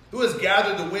 Who has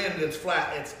gathered the wind in its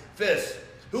fist?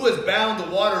 Who has bound the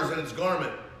waters in its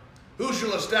garment? Who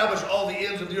shall establish all the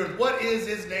ends of the earth? What is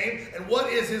his name, and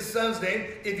what is his son's name,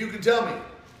 if you can tell me?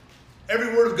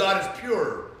 Every word of God is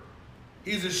pure.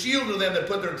 He's a shield to them that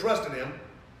put their trust in him.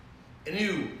 And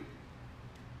you,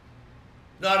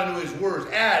 not into his words.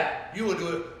 Add, you will do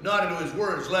it not into his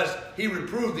words, lest he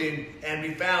reprove thee, and you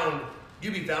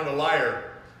be found a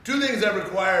liar. 2 things I've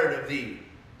required of thee.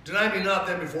 Deny me not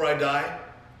them before I die.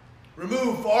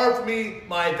 Remove far from me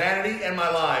my vanity and my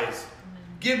lies.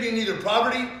 Give me neither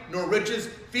poverty nor riches.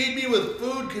 Feed me with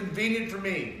food convenient for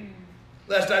me,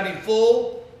 lest I be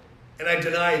full and I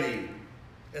deny thee,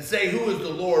 and say, who is the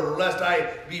Lord? Or lest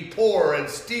I be poor and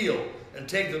steal and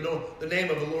take the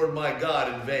name of the Lord my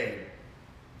God in vain.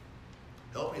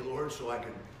 Help me, Lord, so I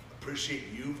can appreciate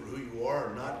you for who you are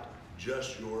and not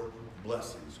just your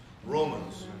blessings.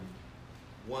 Romans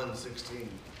 1:16.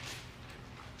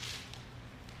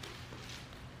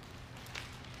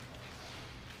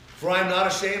 For I am not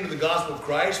ashamed of the gospel of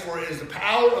Christ, for it is the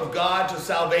power of God to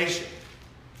salvation.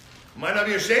 I might not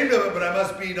be ashamed of it, but I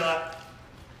must be not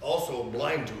also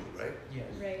blind to it, right? Yes.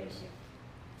 Right.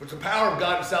 For it's the power of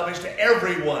God to salvation to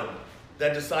everyone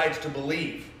that decides to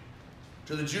believe,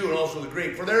 to the Jew and also the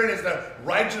Greek. For therein is the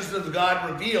righteousness of God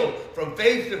revealed from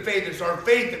faith to faith. It's our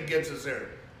faith that gets us there.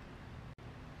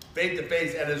 Faith to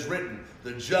faith, as is written,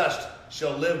 the just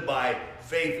shall live by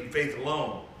faith and faith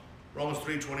alone. Romans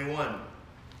 3:21.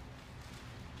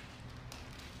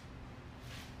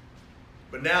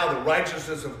 But now the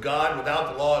righteousness of God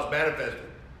without the law is manifested,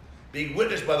 being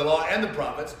witnessed by the law and the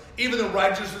prophets, even the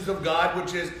righteousness of God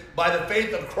which is by the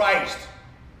faith of Christ,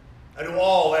 unto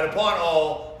all and upon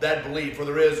all that believe. For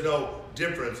there is no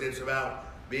difference. It's about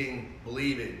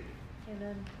believing.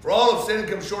 Amen. For all have sinned and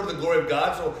come short of the glory of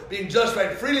God, so being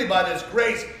justified freely by this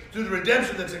grace through the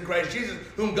redemption that's in Christ Jesus,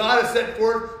 whom God has set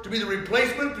forth to be the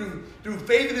replacement through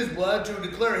faith in his blood, to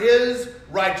declare his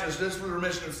righteousness for the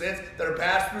remission of sins that are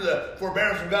passed through the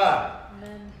forbearance of God.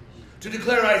 Amen. To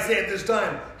declare, I say at this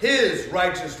time, his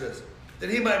righteousness, that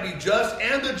he might be just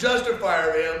and the justifier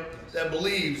of him that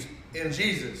believes in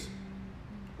Jesus.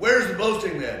 Where is the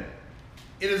boasting then?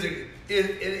 It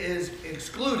is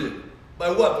excluded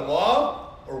by what? The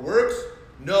law or works?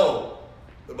 No,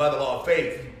 but by the law of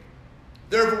faith.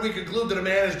 Therefore we conclude that a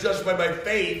man is justified by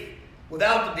faith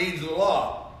without the deeds of the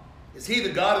law. Is he the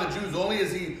God of the Jews only?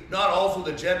 Is he not also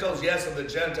the Gentiles? Yes, of the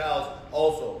Gentiles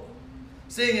also.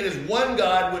 Seeing it is one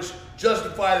God which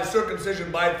justifies the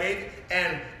circumcision by faith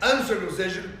and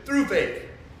uncircumcision through faith.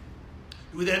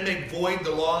 Do we then make void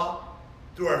the law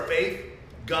through our faith?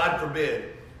 God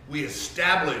forbid. We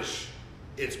establish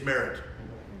its merit.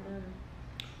 Amen.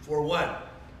 For what?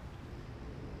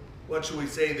 What shall we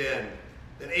say then?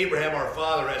 That Abraham our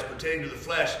father, as pertaining to the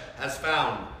flesh, has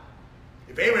found.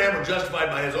 If Abraham were justified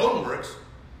by his own works,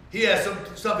 he has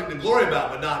something to glory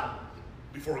about, but not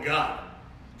before God.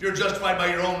 If you're justified by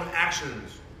your own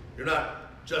actions, you're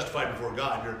not justified before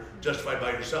God. You're justified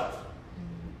by yourself.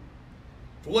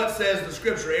 For what says the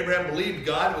scripture? Abraham believed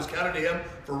God and was counted to him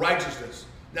for righteousness.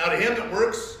 Now to him that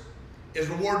works is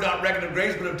reward not reckoned of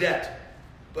grace, but of debt.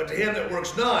 But to him that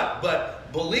works not,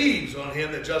 but believes on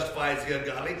him that justifies the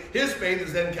ungodly, his faith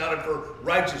is then counted for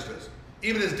righteousness.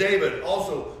 Even as David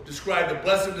also described the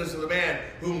blessedness of the man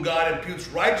whom God imputes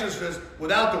righteousness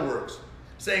without the works,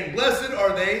 saying, blessed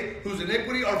are they whose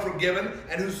iniquity are forgiven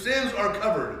and whose sins are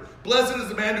covered. Blessed is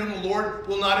the man to whom the Lord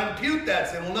will not impute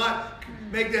that sin, will not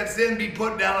make that sin be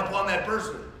put down upon that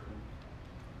person.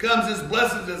 Comes this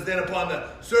blessedness then upon the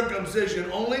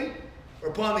circumcision only, or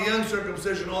upon the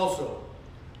uncircumcision also?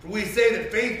 For we say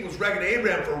that faith was reckoned to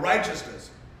Abraham for righteousness.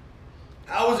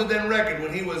 How was it then reckoned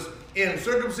when he was in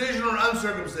circumcision or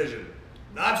uncircumcision?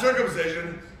 Not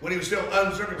circumcision, when he was still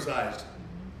uncircumcised.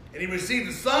 And he received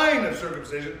the sign of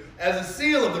circumcision as a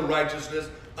seal of the righteousness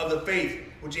of the faith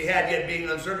which he had yet being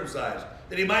uncircumcised,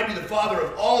 that he might be the father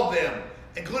of all of them,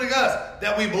 including us,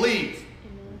 that we believe.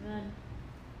 Amen.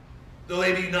 Though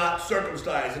they be not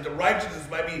circumcised, that the righteousness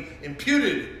might be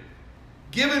imputed,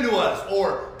 given to us,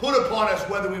 or put upon us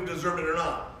whether we've deserved it or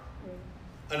not.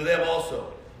 Unto them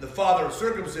also, the father of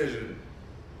circumcision,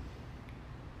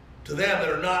 to them that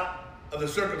are not of the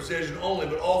circumcision only,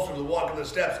 but also to the walk in the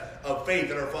steps of faith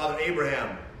in our father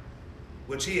Abraham,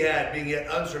 which he had, being yet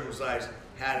uncircumcised,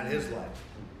 had in his life.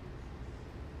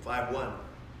 5:1.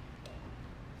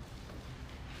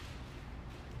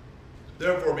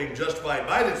 Therefore, being justified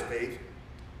by this faith,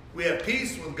 we have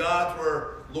peace with God through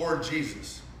our Lord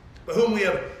Jesus, by whom we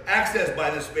have access by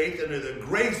this faith into the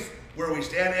grace where we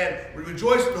stand, and we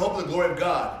rejoice in the hope of the glory of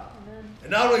God. Amen.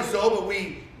 And not only so, but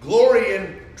we glory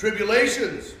in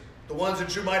tribulations, the ones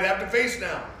that you might have to face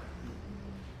now.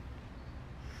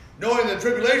 Knowing that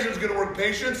tribulation is going to work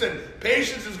patience, and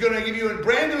patience is going to give you a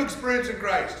brand new experience in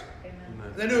Christ. Amen.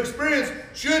 And the new experience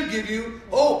should give you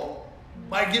hope.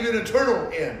 Might give you an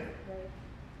eternal end. Right.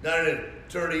 Not an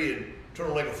eternity and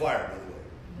eternal lake of fire, by the way.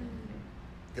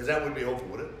 Because that wouldn't be hopeful,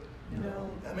 would it? No.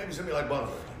 Maybe something like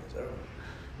bonfire, I guess. I don't know.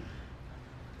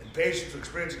 And patience,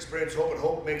 experience, hope, and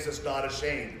hope makes us not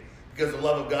ashamed. Because the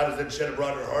love of God is then shed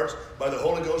abroad in our hearts by the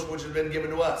Holy Ghost which has been given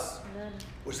to us. Amen.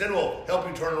 which then will help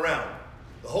you turn around.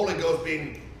 The Holy Ghost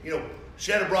being,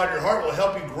 shed abroad in your heart will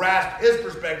help you grasp his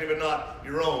perspective and not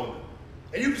your own.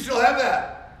 And you can still have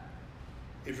that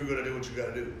if you're going to do what you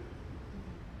got to do.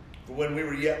 For when we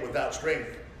were yet without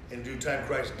strength, in due time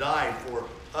Christ died for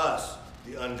us,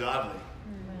 the ungodly.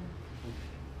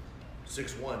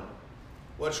 6:1.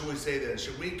 What shall we say then?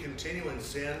 Should we continue in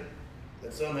sin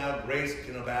that somehow grace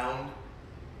can abound?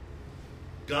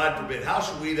 God forbid. How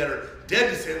should we that are dead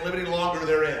to sin live any longer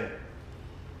therein?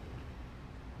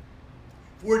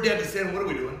 If we're dead to sin, what are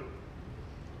we doing?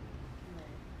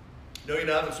 Know you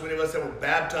not that so many of us that were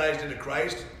baptized into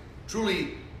Christ,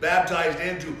 truly baptized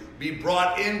in to be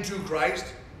brought into Christ,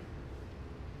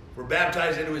 were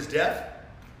baptized into his death?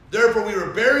 Therefore we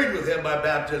were buried with him by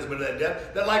baptism into that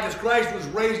death, that like as Christ was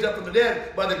raised up from the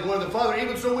dead by the glory of the Father,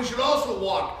 even so we should also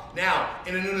walk now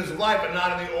in the newness of life and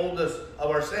not in the oldness of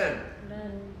our sin.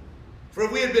 Amen. For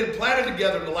if we had been planted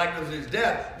together in the likeness of his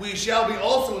death, we shall be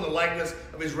also in the likeness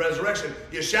of his resurrection.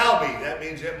 You shall be. That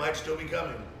means it might still be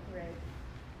coming. Right.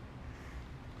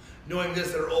 Knowing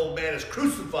this, that our old man is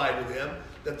crucified with him,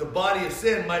 that the body of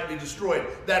sin might be destroyed,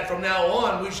 that from now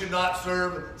on we should not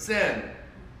serve sin.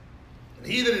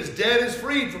 And he that is dead is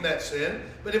freed from that sin.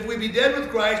 But if we be dead with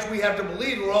Christ, we have to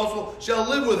believe we also shall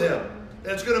live with him.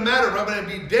 And it's going to matter. If I'm going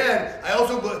to be dead, I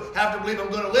also have to believe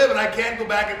I'm going to live, and I can't go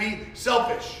back and be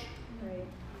selfish. Right.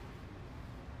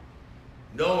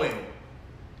 Knowing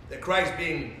that Christ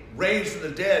being raised from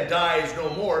the dead dies no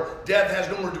more, death has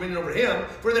no more dominion over him.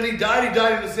 For then he died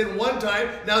into sin one time.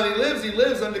 Now that he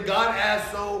lives unto God, as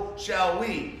so shall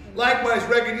we. Likewise,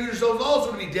 reckon you yourselves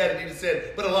also to be dead indeed to sin,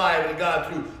 but alive unto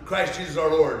God through Christ Jesus our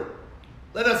Lord.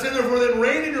 Let us sin therefore then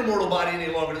reign in your mortal body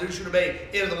any longer, that you should obey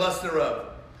in the lust thereof.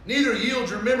 Neither yield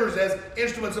your members as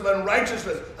instruments of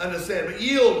unrighteousness unto sin, but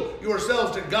yield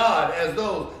yourselves to God as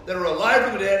those that are alive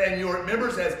from the dead, and your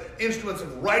members as instruments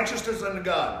of righteousness unto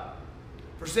God.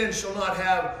 For sin shall not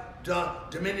have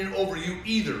dominion over you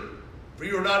either. For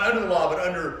you are not under the law, but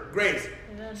under grace.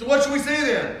 Amen. So what should we say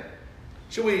then?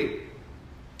 Should we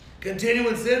continue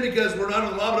in sin because we're not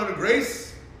under the law, but under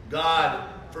grace? God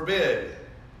forbid.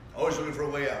 Always looking for a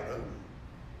way out, huh?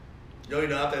 Know you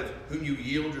not that whom you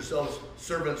yield yourselves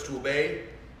servants to obey?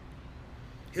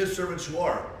 His servants you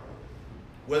are,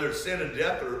 whether it's sin and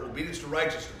death or obedience to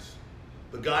righteousness.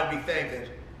 But God be thanked that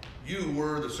you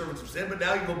were the servants of sin, but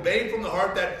now you've obeyed from the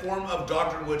heart that form of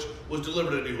doctrine which was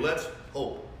delivered unto you. Let's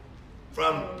hope.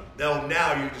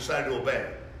 Now you decided to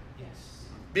obey. Yes.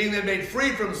 Being then made free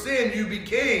from sin, you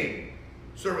became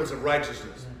servants of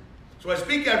righteousness. So I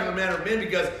speak after the manner of men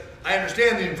because I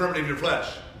understand the infirmity of your flesh.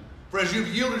 For as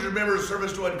you've yielded your members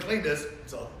service to uncleanness,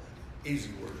 it's an easy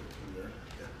word there.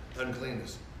 Yeah.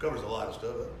 Uncleanness covers a lot of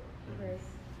stuff. Huh? Right.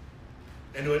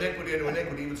 And to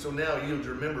iniquity, even so now yield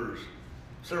your members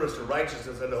service to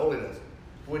righteousness and to holiness.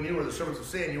 When you were the servants of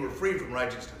sin, you were free from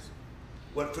righteousness.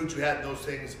 What fruit you had in those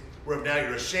things, whereof now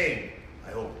you're ashamed,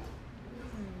 I hope.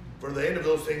 For the end of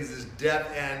those things is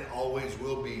death, and always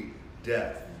will be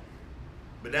death.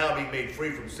 But now being made free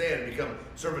from sin and become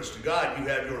servants to God, you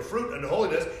have your fruit unto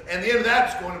holiness, and the end of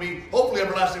that is going to be hopefully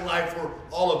everlasting life for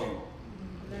all of you.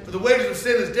 Amen. For the wages of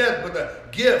sin is death, but the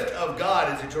gift of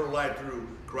God is eternal life through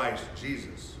Christ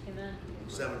Jesus. Amen.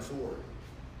 7:4.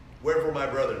 Wherefore, my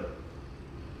brethren,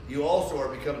 you also are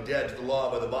become dead to the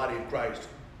law by the body of Christ,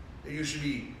 that you should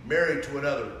be married to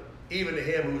another, even to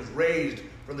him who was raised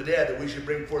from the dead, that we should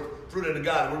bring forth fruit unto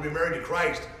God, that we'll be married to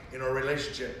Christ in our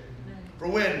relationship. For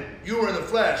when you were in the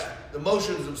flesh, the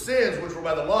motions of sins, which were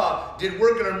by the law, did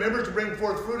work in our members to bring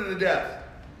forth fruit unto death.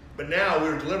 But now we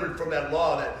are delivered from that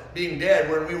law, that being dead,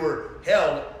 wherein we were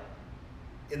held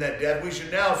in that death, we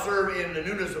should now serve in the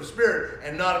newness of spirit,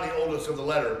 and not in the oldness of the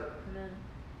letter. Amen.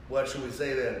 What shall we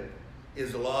say then?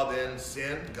 Is the law then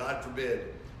sin? God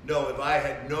forbid. No, if I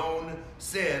had known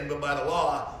sin, but by the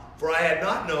law, for I had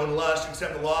not known lust,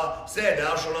 except the law said,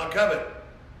 thou shalt not covet.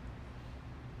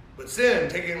 But sin,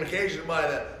 taking occasion by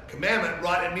the commandment,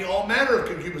 wrought in me all manner of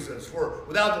concupiscence. For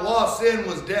without the law, sin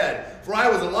was dead. For I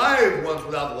was alive once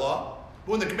without the law.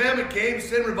 But when the commandment came,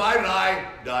 sin revived, and I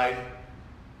died.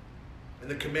 And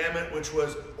the commandment which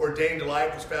was ordained to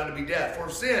life was found to be death. For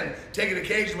sin, taking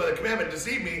occasion by the commandment,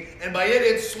 deceived me, and by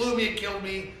it slew me, it killed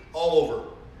me all over.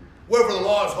 Wherefore the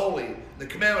law is holy, the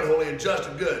commandment holy and just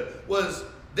and good. Was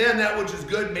then that which is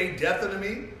good made death unto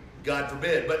me? God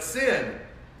forbid. But sin,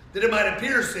 that it might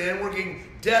appear sin, working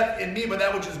death in me by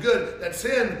that which is good, that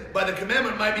sin by the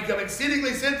commandment might become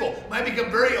exceedingly sinful, might become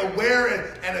very aware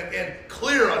and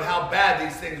clear on how bad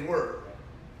these things were.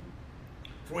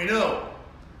 For we know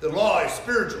the law is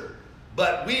spiritual,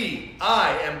 but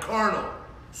I am carnal,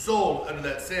 sold under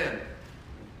that sin.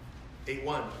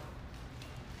 8:1.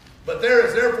 But there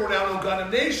is therefore now no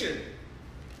condemnation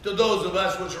to those of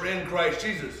us which are in Christ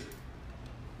Jesus,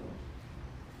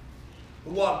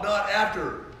 who walk not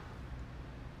after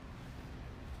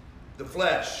the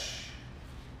flesh,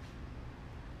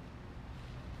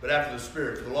 but after the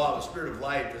Spirit. For the law of the Spirit of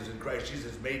life is in Christ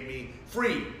Jesus made me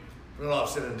free from the law of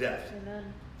sin and death.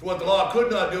 Amen. For what the law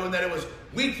could not do, in that it was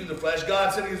weak through the flesh,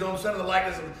 God sending his own Son in the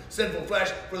likeness of sinful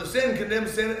flesh, for the sin condemns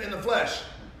sin in the flesh.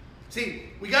 See,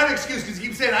 we got an excuse because he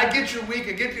keeps saying, I get your weak,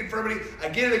 I get your infirmity, I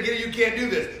get it, you can't do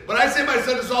this. But I sent my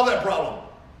Son to solve that problem.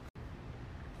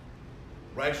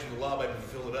 Righteous of the law might be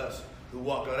fulfilled in us, who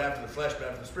walk not after the flesh, but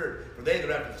after the Spirit. For they that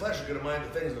are after the flesh are going to mind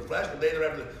the things of the flesh, but they that are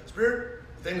after the Spirit,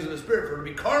 the things of the Spirit. For to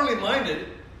be carnally minded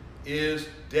is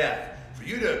death. For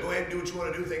you to go ahead and do what you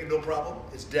want to do, thinking no problem,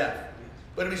 it's death.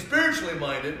 But to be spiritually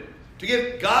minded, to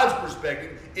get God's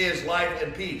perspective, is life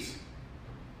and peace.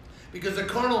 Because the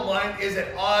carnal mind is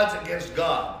at odds against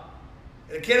God.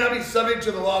 And it cannot be subject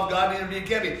to the law of God, neither it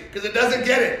can be, because it doesn't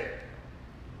get it.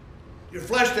 Your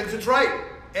flesh thinks it's right.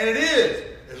 And it is,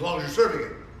 as long as you're serving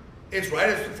it. It's right,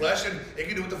 it's the flesh, and it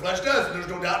can do what the flesh does. And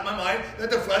there's no doubt in my mind that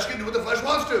the flesh can do what the flesh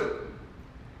wants to.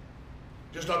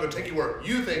 Just not going to take you where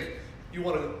you think you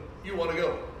want to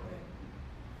go.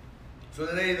 So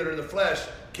that they that are in the flesh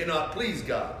cannot please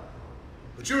God.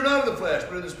 But you are not in the flesh,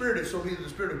 but in the Spirit, if so be that the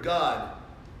Spirit of God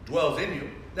dwells in you.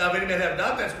 Now, if any man have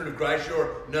not that Spirit of Christ, you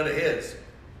are none of his.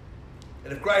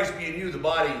 And if Christ be in you, the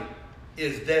body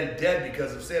is then dead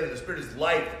because of sin, and the Spirit is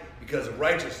life because of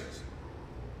righteousness.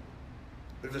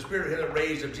 But if the Spirit of him that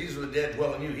raised up Jesus from the dead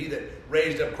dwell in you, he that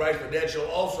raised up Christ from the dead shall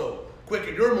also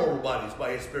quicken your mortal bodies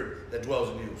by his Spirit that dwells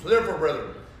in you. So therefore,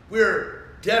 brethren, we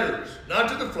are debtors, not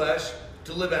to the flesh,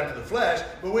 to live after the flesh,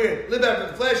 but we live after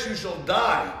the flesh, you shall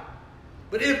die.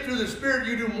 But if through the Spirit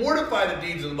you do mortify the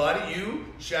deeds of the body, you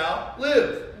shall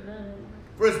live. Amen.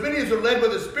 For as many as are led by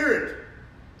the Spirit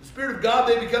of God,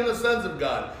 they become the sons of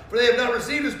God. For they have not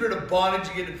received the spirit of bondage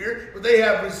again to fear, but they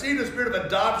have received the spirit of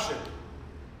adoption,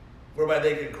 whereby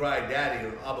they can cry, Daddy,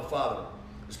 or Abba, Father.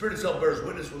 The Spirit itself bears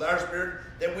witness with our spirit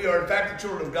that we are in fact the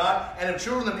children of God, and if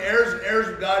children, then heirs, and heirs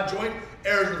of God, joint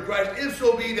heirs with Christ, if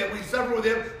so be that we suffer with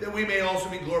him, that we may also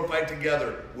be glorified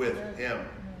together with him.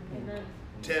 Amen.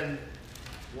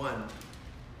 10:1.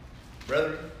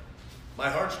 Brethren, my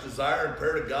heart's desire and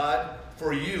prayer to God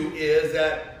for you is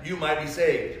that you might be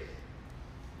saved.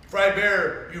 For I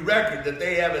bear you record that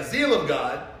they have a zeal of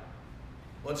God.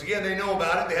 Once again, they know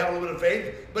about it, they have a little bit of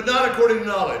faith, but not according to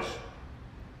knowledge.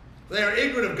 For they are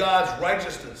ignorant of God's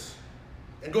righteousness,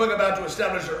 and going about to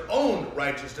establish their own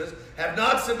righteousness, have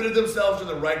not submitted themselves to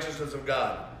the righteousness of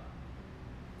God.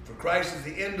 For Christ is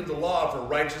the end of the law for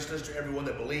righteousness to everyone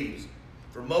that believes.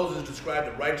 For Moses described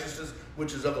the righteousness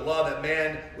which is of the law, that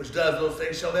man which does those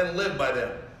things shall then live by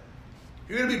them.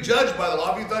 You're going to be judged by the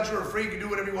law. If you thought you were free, you could do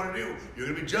whatever you want to do. You're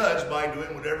going to be judged by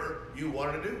doing whatever you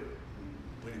wanted to do.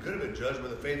 When you could have been judged by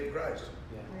the faith of Christ.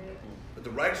 Yeah. Right. But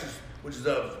the righteousness which is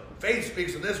of faith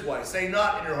speaks in this wise. Say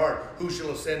not in your heart, who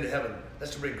shall ascend to heaven?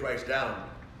 That's to bring Christ down.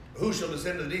 Who shall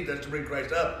descend to the deep? That's to bring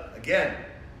Christ up again.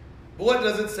 But what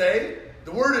does it say?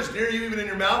 The word is near you, even in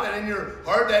your mouth and in your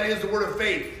heart. That is the word of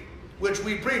faith, which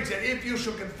we preach. That if you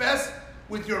shall confess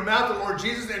with your mouth the Lord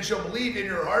Jesus, and shall believe in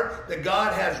your heart that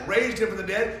God has raised him from the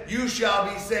dead, you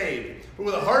shall be saved. For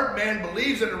with the heart man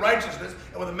believes unto righteousness,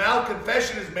 and with the mouth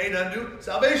confession is made unto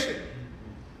salvation.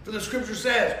 For the scripture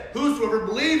says, whosoever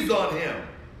believes on him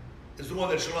is the one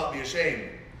that shall not be ashamed.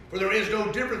 For there is no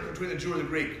difference between the Jew and the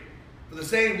Greek. For the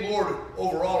same Lord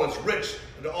over all is rich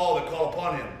unto all that call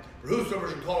upon him. For whosoever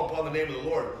shall call upon the name of the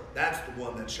Lord, that's the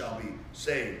one that shall be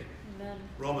saved. Amen.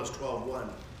 Romans 12:1.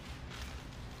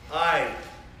 I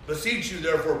beseech you,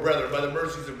 therefore, brethren, by the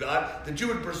mercies of God, that you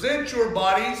would present your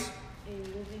bodies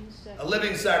a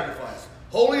living sacrifice,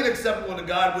 holy and acceptable unto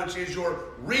God, which is your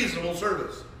reasonable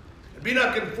service. And be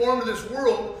not conformed to this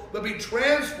world, but be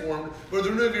transformed by the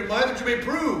renewing of your mind, that you may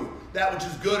prove that which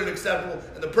is good and acceptable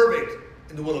and the perfect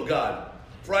in the will of God.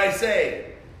 For I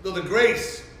say, though the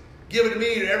grace given to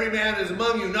me to every man that is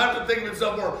among you, not to think of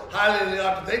himself more highly than he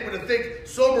ought to think, but to think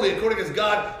soberly according as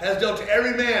God has dealt to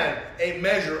every man a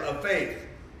measure of faith.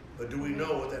 But do we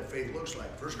know what that faith looks like?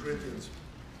 1 Corinthians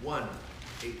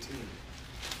 1:18.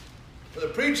 For the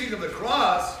preaching of the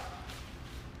cross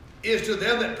is to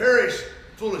them that perish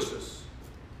foolishness.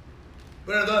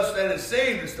 But unto us that is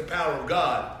saved, it's the power of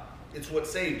God. It's what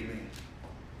saved me.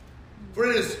 For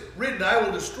it is written, I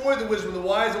will destroy the wisdom of the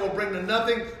wise, and will bring to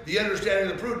nothing the understanding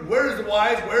of the prudent. Where is the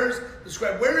wise? Where is the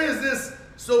scribe? Where is this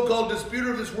so-called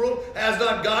disputer of this world? Has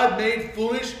not God made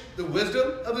foolish the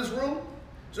wisdom of this world?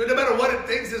 So no matter what it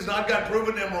thinks, has not God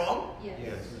proven them wrong? Yes.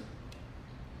 Yes.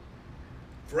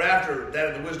 For after that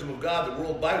of the wisdom of God, the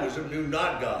world by wisdom knew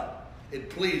not God. It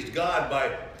pleased God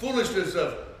by foolishness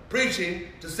of preaching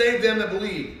to save them that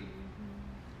believe.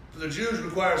 For the Jews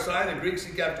require a sign, the Greeks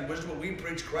seek after wisdom, but we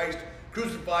preach Christ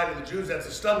crucified. To the Jews, that's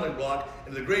a stumbling block,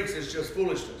 and to the Greeks, it's just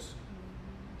foolishness.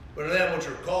 But to them which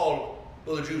are called,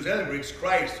 both the Jews and the Greeks,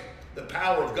 Christ, the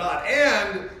power of God,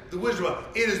 and the wisdom of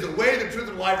God. It is the way, the truth,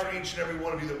 and life for each and every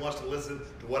one of you that wants to listen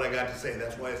to what I got to say.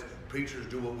 That's why as preachers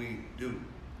do what we do.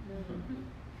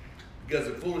 Because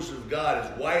the foolishness of God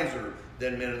is wiser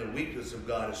than men, and the weakness of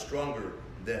God is stronger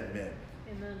than men.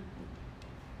 Amen.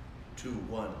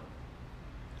 2:1.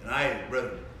 And I,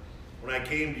 brethren, when I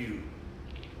came to you,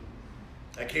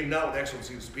 I came not with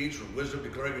excellency of speech or wisdom,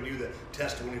 declaring unto you the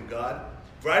testimony of God.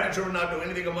 For I determined not to know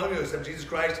anything among you except Jesus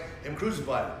Christ and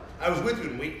crucified. I was with you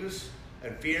in weakness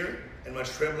and fear and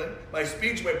much trembling. My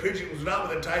speech, my preaching was not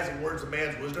with enticing words of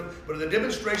man's wisdom, but in the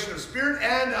demonstration of spirit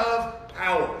and of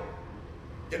power.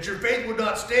 That your faith would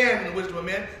not stand in the wisdom of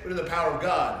men, but in the power of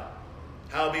God.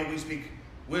 Howbeit we speak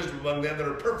wisdom among them that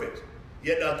are perfect,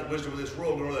 yet not the wisdom of this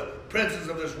world, nor the princes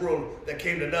of this world that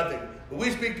came to nothing. But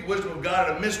we speak the wisdom of God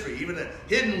in a mystery, even a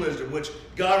hidden wisdom, which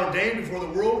God ordained before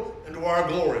the world and to our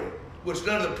glory, which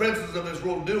none of the princes of this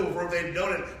world knew, for if they had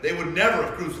known it, they would never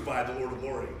have crucified the Lord of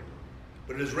glory.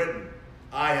 But it is written,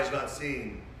 eye has not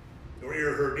seen, nor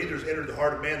ear heard, neither has entered the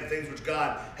heart of man the things which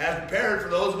God has prepared for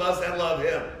those of us that love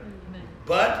him. Amen.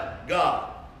 But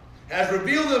God has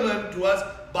revealed them unto us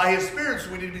by his Spirit,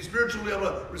 so we need to be spiritually able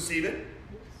to receive it.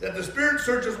 That the Spirit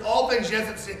searches all things,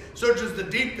 yes, it searches the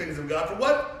deep things of God. For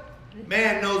what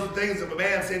man knows the things of a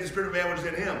man, save the spirit of man which is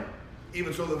in him?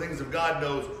 Even so the things of God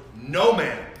knows no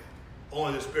man,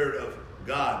 only the Spirit of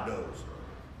God knows.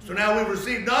 So now we've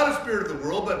received not a spirit of the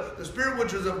world, but the Spirit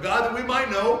which is of God, that we might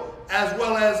know, as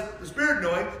well as the Spirit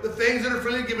knowing, the things that are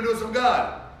freely given to us of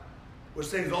God. Which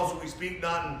things also we speak,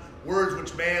 not in words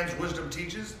which man's wisdom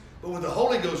teaches, but what the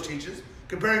Holy Ghost teaches,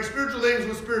 comparing spiritual things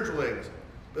with spiritual things.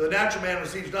 But the natural man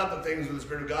receives not the things of the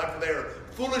Spirit of God, for they are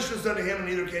foolishness unto him, and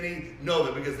neither can he know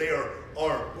them, because they are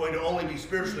going to only be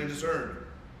spiritually discerned.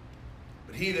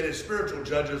 But he that is spiritual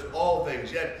judges all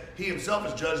things, yet he himself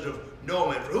is judged of no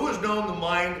man. For who has known the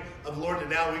mind of the Lord, that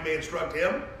now we may instruct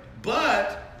him?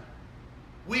 But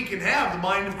we can have the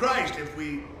mind of Christ if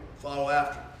we follow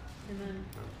after. Amen.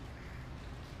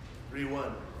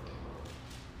 3:1.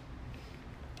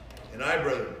 And I,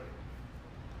 brethren,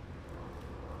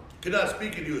 could not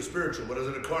speak unto you as spiritual, but as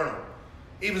in a carnal,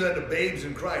 even unto babes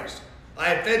in Christ. I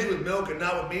have fed you with milk and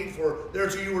not with meat, for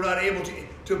thereto you were not able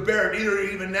to bear it, neither are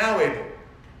you even now able.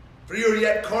 For you are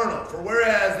yet carnal. For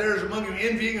whereas there is among you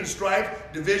envying and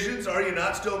strife, divisions, are you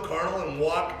not still carnal and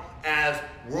walk as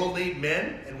worldly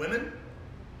men and women?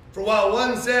 For while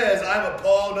one says, I'm of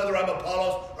Paul, another I'm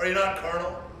Apollos, are you not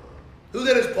carnal? Who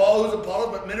then is Paul, who is Apollos,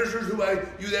 but ministers who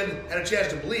you then had a chance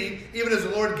to believe, even as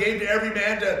the Lord gave to every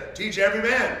man to teach every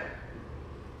man?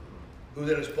 Who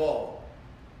then is Paul?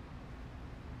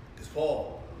 Is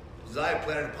Paul. Isaiah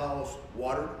planted, Apollos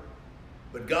watered,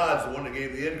 but God's the one that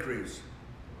gave the increase.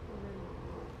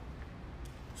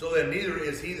 So then neither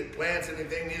is he that plants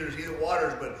anything, neither is he that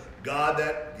waters, but God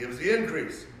that gives the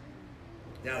increase.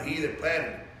 Now he that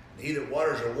planted and he that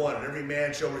waters are one, and every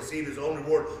man shall receive his own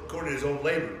reward according to his own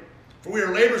labor. For we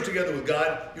are laborers together with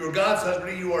God. You are God's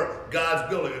husbandry, you are God's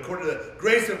building. According to the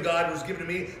grace of God which was given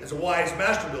to me as a wise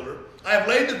master builder, I have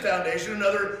laid the foundation,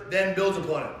 another then builds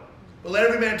upon it. But let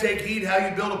every man take heed how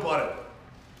you build upon it.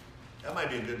 That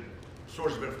might be a good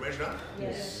source of information, huh?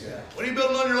 Yes. Yeah. What are you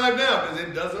building on your life now? Because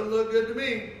it doesn't look good to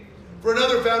me. For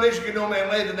another foundation can no man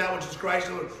lay than that which is Christ.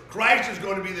 So Christ is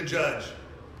going to be the judge,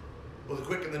 both the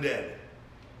quick and the dead.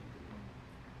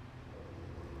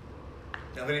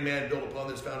 Now if any man build upon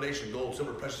this foundation gold,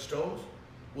 silver, precious stones,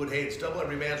 wood, hay, and stubble,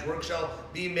 every man's work shall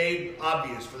be made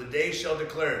obvious, for the day shall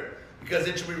declare it. Because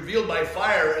it shall be revealed by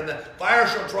fire, and the fire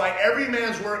shall try every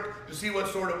man's work to see what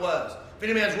sort it was. If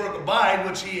any man's work abide,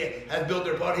 which he hath built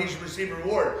thereupon, he shall receive a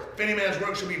reward. If any man's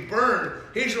work shall be burned,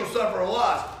 he shall suffer a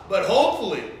loss. But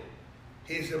hopefully,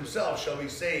 he himself shall be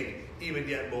saved, even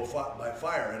yet by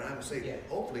fire. And I would say,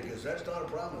 hopefully, because that's not a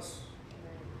promise.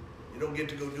 You don't get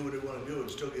to go do what you want to do and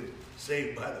still get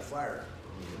saved by the fire.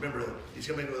 Remember, he's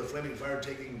coming with a flaming fire,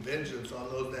 taking vengeance on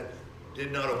those that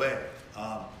did not obey.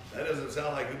 That doesn't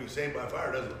sound like you'll be saved by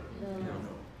fire, does it? No.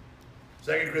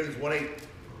 2 Corinthians 1:8.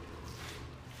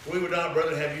 For we would not,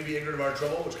 brethren, have you be ignorant of our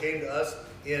trouble, which came to us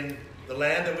in the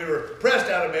land, that we were pressed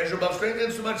out of measure, above strength,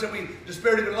 insomuch that we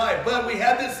despaired of life. But we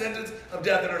had this sentence of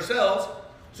death in ourselves,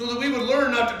 so that we would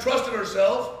learn not to trust in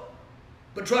ourselves,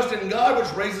 but trust in God,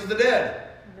 which raises the dead.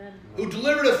 Amen. Who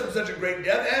delivered us from such a great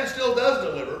death, and still does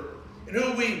deliver, in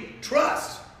whom we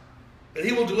trust that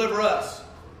he will deliver us.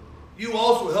 you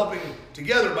also helping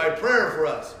together by prayer for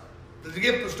us, that the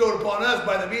gift bestowed upon us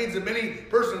by the means of many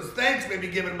persons, thanks may be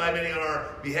given by many on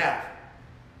our behalf.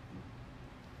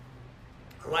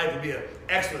 Our life would be an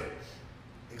excellent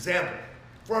example.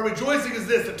 For our rejoicing is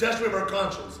this, the testimony of our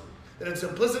conscience, that in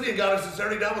simplicity and godly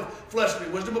sincerity, not with fleshly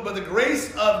wisdom, but by the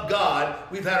grace of God,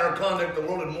 we've had our conduct in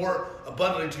the world and more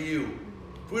abundantly to you.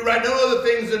 For we write no other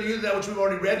things than you, that which we've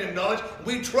already read and acknowledged.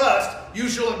 We trust you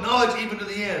shall acknowledge even to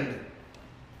the end.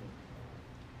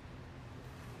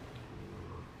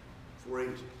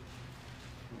 4:8.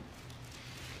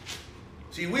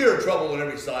 See, we are troubled on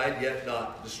every side, yet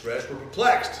not distressed. We're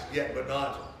perplexed, yet but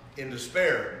not in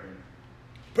despair.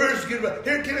 Persecuted, but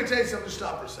here, can I tell you something? Just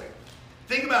stop for a second.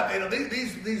 Think about,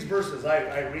 these verses.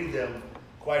 I read them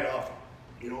quite often,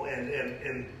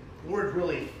 and the Lord's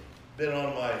really been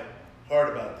on my heart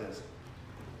about this.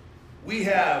 We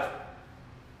have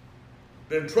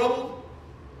been troubled,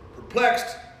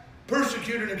 perplexed,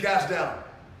 persecuted, and cast down.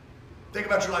 Think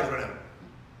about your life right now.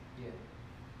 Yeah.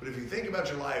 But if you think about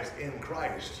your lives in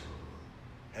Christ,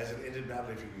 has it ended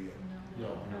badly for you yet?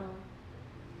 No.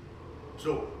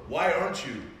 So why aren't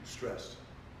you stressed?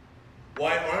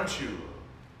 Why aren't you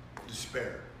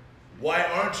despair? Why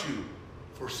aren't you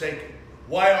forsaken?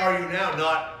 Why are you now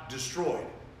not destroyed?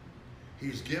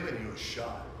 He's given you a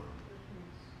shot.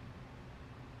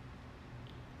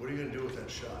 What are you going to do with that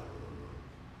shot?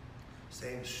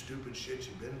 Same stupid shit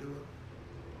you've been doing?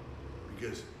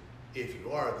 Because if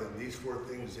you are, then these 4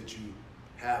 things that you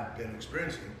have been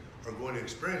experiencing are going to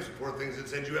experience the 4 things that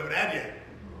said you haven't had yet,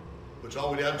 which all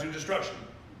the way down to destruction.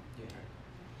 Yeah.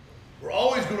 We're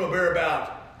always going to bear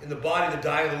about in the body the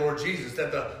dying of the Lord Jesus,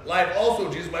 that the life also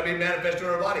of Jesus might be manifested in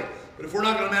our body. But if we're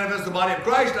not going to manifest the body of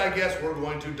Christ, I guess we're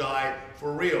going to die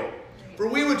for real. For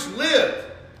we which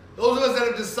live, those of us that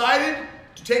have decided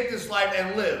to take this life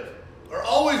and live, are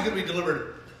always going to be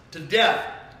delivered to death,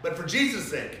 but for Jesus'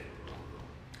 sake,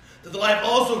 that the life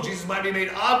also of Jesus might be made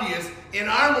obvious in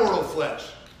our mortal flesh.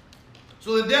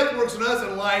 So the death works in us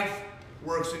and life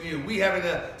works in you. We having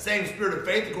the same spirit of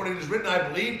faith, according to it is written, I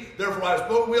believe, therefore I have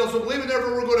spoken. We also believe, and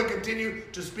therefore we're going to continue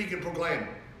to speak and proclaim,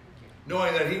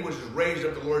 knowing that he which has raised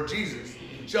up the Lord Jesus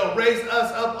shall raise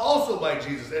us up also by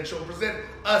Jesus, and shall present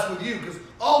us with you, because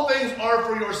all things are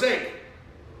for your sake,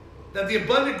 that the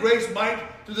abundant grace might,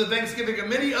 through the thanksgiving of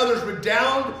many others,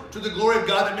 redound to the glory of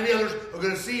God, that many others are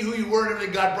going to see who you were and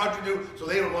everything God brought you to, so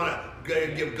they would want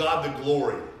to give God the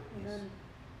glory. Amen.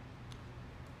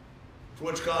 For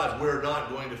which cause we're not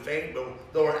going to faint, but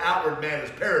though our outward man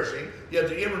is perishing, yet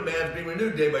the inward man is being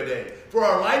renewed day by day. For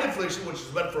our light affliction, which is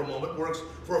but for a moment, works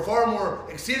for a far more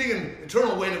exceeding and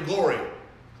eternal weight of glory.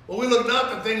 Well, we look not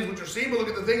at the things which are seen, but look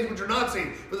at the things which are not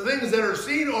seen. For the things that are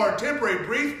seen are temporary,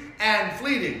 brief, and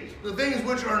fleeting. The things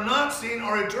which are not seen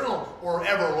are eternal or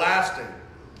everlasting.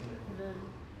 Amen.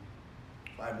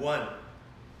 5:1.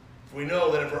 For we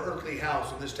know that if our earthly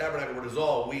house of this tabernacle were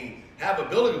dissolved, we have a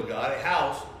building of God, a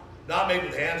house not made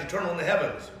with hands, eternal in the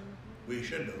heavens. We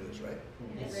should know this, right?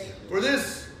 Yes. For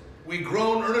this we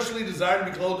groan, earnestly desire to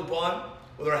be clothed upon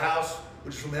with our house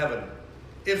which is from heaven.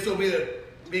 If so be that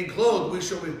being clothed, we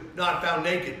shall be not found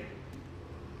naked.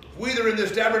 We that are in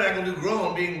this tabernacle do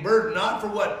groan, being burdened not for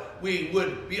what we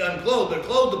would be unclothed, but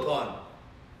clothed upon.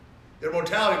 Their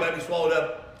mortality might be swallowed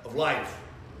up of life.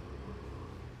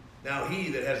 Now he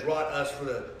that has wrought us for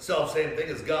the selfsame thing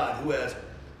is God, who has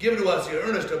given to us the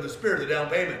earnest of the Spirit, the down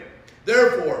payment.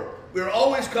 Therefore, we are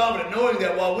always confident, knowing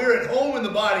that while we are at home in the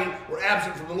body, we're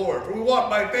absent from the Lord. For we walk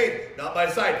by faith, not by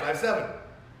sight. 5:7.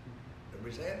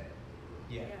 Everybody say it?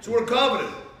 Yeah. So we're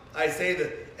confident, I say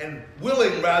that, and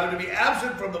willing rather to be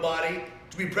absent from the body,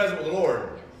 to be present with the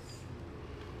Lord.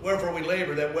 Wherefore we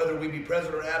labor that whether we be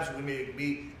present or absent, we may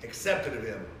be accepted of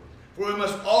him. For we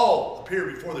must all appear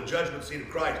before the judgment seat of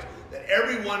Christ, that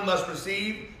everyone must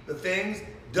receive the things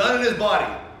done in his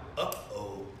body.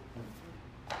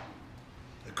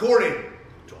 According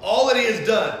to all that he has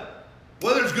done,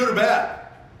 whether it's good or bad.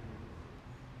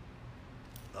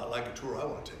 Not like a tour I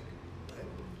want to take. Right?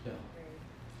 Yeah.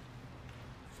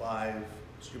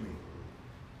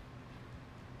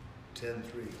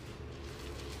 10:3.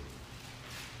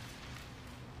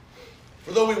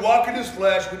 For though we walk in his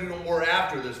flesh, we do no war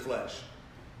after this flesh.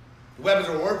 The weapons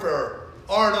of warfare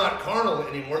are not carnal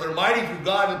anymore. They're mighty through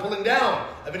God in the pulling down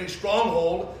of any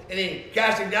stronghold, any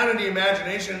casting down any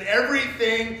imagination, and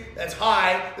everything that's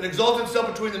high that exalts itself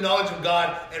between the knowledge of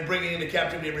God, and bringing into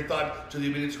captivity every thought to the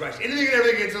obedience of Christ. Anything and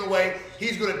everything gets in the way,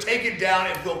 he's going to take it down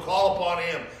if we'll call upon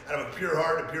him out of a pure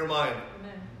heart and a pure mind.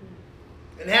 Amen.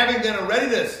 And having then a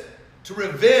readiness to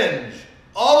revenge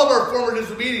all of our former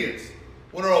disobedience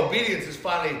when our obedience is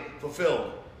finally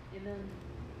fulfilled. Amen.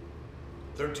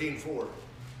 13:4.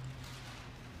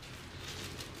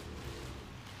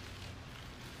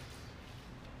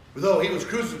 For though he was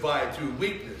crucified through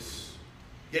weakness,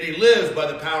 yet he lives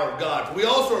by the power of God. For we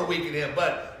also are weak in him,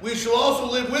 but we shall also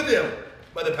live with him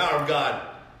by the power of God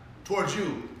towards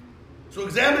you. So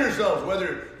examine yourselves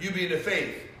whether you be in the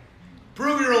faith.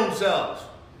 Prove your own selves.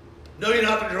 Know ye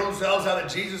not that your own selves how that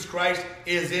Jesus Christ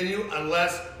is in you,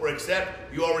 unless or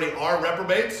except you already are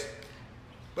reprobates?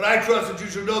 But I trust that you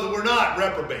shall know that we're not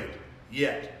reprobate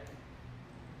yet.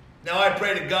 Now I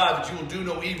pray to God that you will do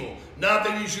no evil, not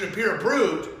that you should appear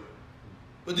approved,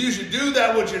 but that you should do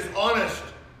that which is honest,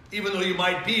 even though you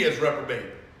might be as reprobate.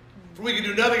 For we can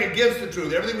do nothing against the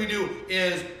truth. Everything we do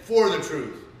is for the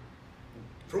truth.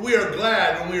 For we are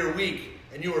glad when we are weak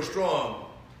and you are strong.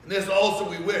 And this also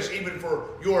we wish, even for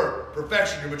your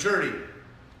perfection, your maturity.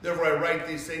 Therefore I write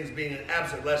these things being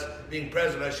absent, lest being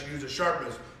present I should use a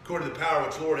sharpness according to the power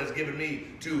which the Lord has given me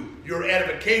to your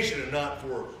edification and not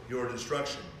for your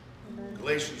destruction. Amen.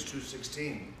 Galatians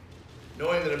 2:16.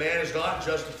 Knowing that a man is not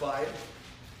justified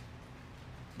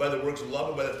by the works of law,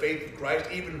 but by the faith of Christ,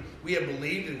 even we have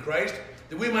believed in Christ,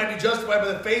 that we might be justified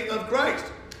by the faith of Christ.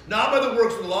 Not by the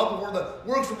works of the law, but for the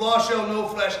works of law shall no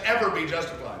flesh ever be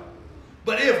justified.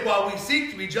 But if, while we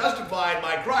seek to be justified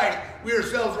by Christ, we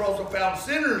ourselves are also found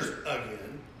sinners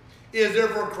again, is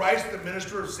therefore Christ the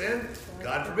minister of sin?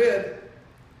 God forbid.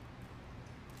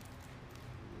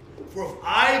 For if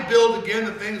I build again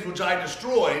the things which I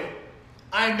destroyed,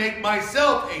 I make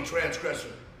myself a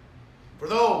transgressor. For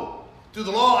though through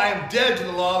the law I am dead to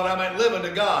the law, that I might live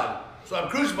unto God. So I'm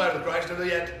crucified with Christ,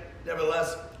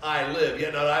 nevertheless I live.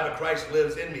 Yet not I, but Christ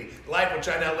lives in me. The life which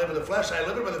I now live in the flesh, I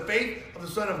live it by the faith of the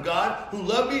Son of God, who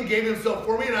loved me and gave himself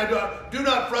for me, and I do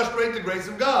not frustrate the grace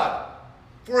of God.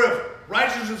 For if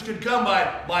righteousness could come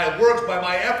by my works, by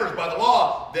my efforts, by the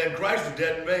law, then Christ is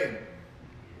dead in vain.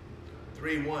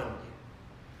 3:1.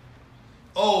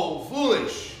 Oh,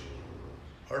 foolish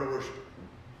heart of worship,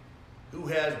 who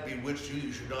has bewitched you that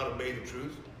you should not obey the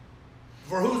truth?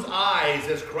 For whose eyes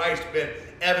has Christ been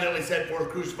evidently set forth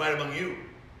crucified among you?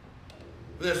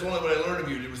 For this is only what I learned of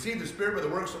you, to receive the Spirit by the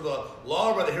works of the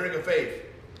law or by the hearing of faith.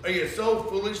 Are you so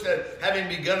foolish that having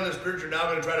begun in the Spirit, you're now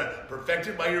going to try to perfect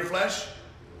it by your flesh?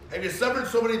 Have you suffered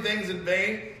so many things in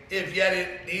vain, if yet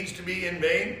it needs to be in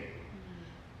vain?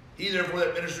 He therefore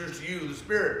that ministers to you, the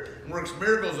Spirit, and works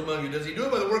miracles among you, does he do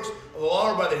it by the works of the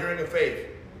law or by the hearing of faith?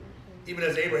 Even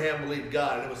as Abraham believed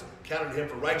God, and it was counted to him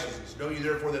for righteousness. Know you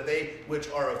therefore that they which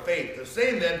are of faith, the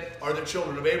same then are the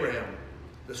children of Abraham.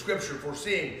 The scripture,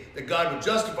 foreseeing that God would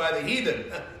justify the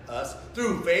heathen, us,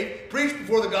 through faith, preached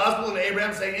before the gospel unto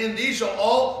Abraham, saying, in thee shall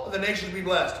all of the nations be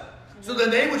blessed. So then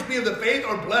they which be of the faith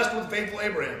are blessed with faithful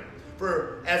Abraham.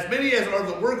 For as many as are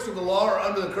the works of the law are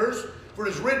under the curse, for it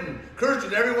is written, cursed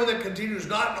is everyone that continues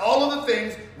not in all of the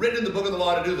things written in the book of the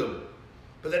law to do them.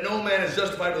 But that no man is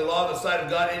justified by the law in the sight of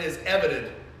God, it is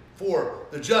evident. For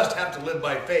the just have to live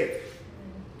by faith.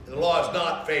 And the law is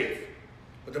not faith.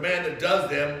 But the man that does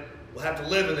them will have to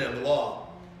live in them, the law.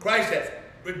 Christ hath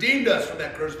redeemed us from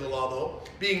that curse of the law, though,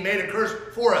 being made a curse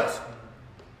for us.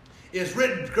 It is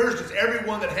written, cursed is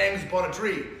everyone that hangs upon a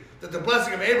tree, that the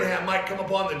blessing of Abraham might come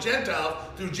upon the Gentiles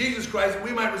through Jesus Christ, and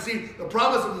we might receive the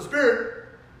promise of the Spirit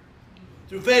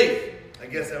through faith. I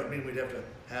guess that would mean we'd have to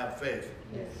have faith.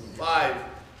 Yes.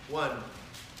 5:1.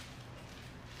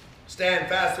 Stand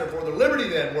fast, therefore, the liberty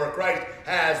then, where Christ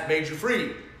has made you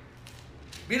free.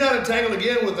 Be not entangled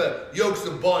again with the yokes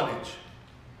of bondage.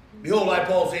 Behold, I,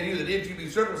 Paul, say to you that if you be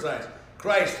circumcised,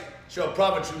 Christ shall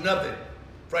profit you nothing.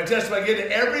 For I testify again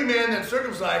to every man that's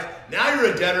circumcised, now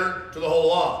you're a debtor to the whole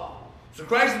law. So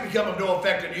Christ has become of no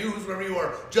effect in you, whosoever you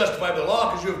are justified by the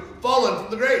law, because you have fallen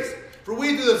from the grace. For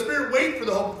we through the Spirit wait for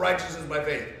the hope of righteousness by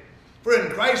faith. For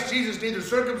in Christ Jesus neither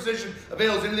circumcision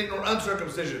avails anything nor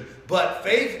uncircumcision, but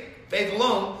faith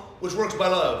alone, which works by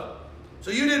love.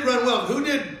 So you did run well. Who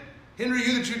did hinder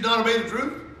you that you did not obey the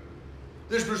truth?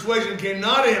 This persuasion came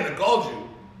not to him that called you.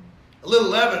 A little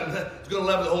leaven is going to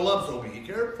leaven the whole lump, so be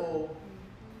careful.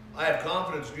 I have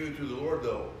confidence in you through the Lord,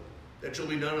 though, that you'll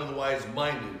be none otherwise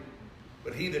minded.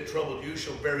 But he that troubled you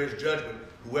shall bear his judgment,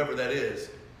 whoever that is.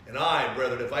 And I,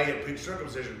 brethren, if I yet preach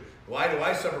circumcision, why do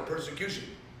I suffer persecution?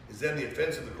 Is then the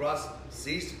offense of the cross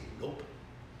ceased? Nope.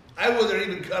 I will there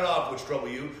even cut off which trouble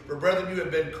you, for brethren, you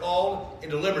have been called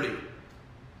into liberty.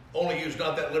 Only use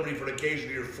not that liberty for an occasion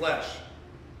to your flesh,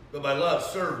 but by love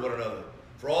serve one another.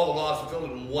 For all the law is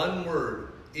fulfilled in one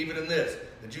word, even in this,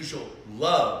 that you shall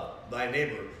love thy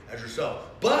neighbor as yourself.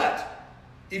 But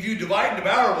if you divide and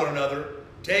devour one another,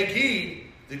 take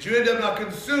heed that you end up not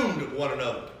consumed of one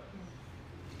another.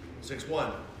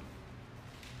 6:1.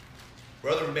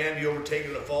 Whether a man be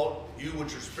overtaken in a fault, you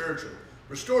which are spiritual,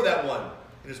 restore that one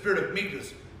in a spirit of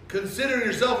meekness, considering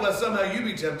yourself lest somehow you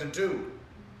be tempted too.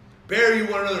 Bear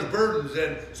you one another's burdens,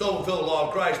 and so fulfill the law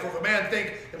of Christ. For if a man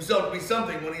think himself to be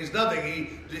something when he is nothing, he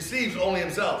deceives only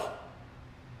himself.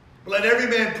 But let every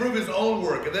man prove his own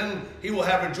work, and then he will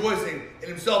have rejoicing in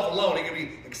himself alone. He can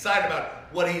be excited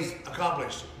about what he's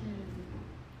accomplished,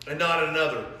 and not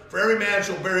another. For every man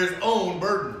shall bear his own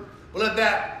burden. But let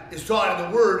that is taught in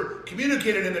the word,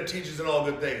 communicated in him that teaches in all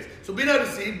good things. So be not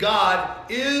deceived, God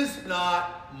is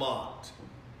not mocked.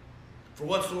 For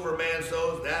whatsoever a man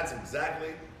sows, that's exactly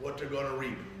what they're going to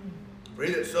reap. For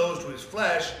he that sows to his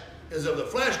flesh is of the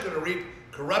flesh going to reap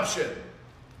corruption.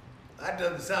 That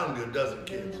doesn't sound good, does it,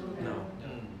 kids? No.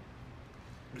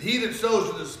 But he that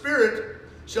sows to the Spirit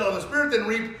shall of the Spirit then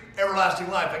reap everlasting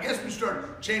life. I guess we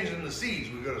start changing the seeds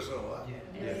we're going to sow. Huh?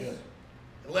 Yes.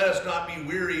 And let us not be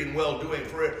weary in well-doing,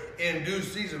 for in due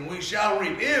season we shall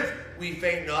reap, if we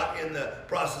faint not in the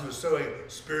process of sowing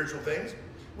spiritual things.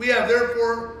 We have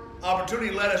therefore opportunity,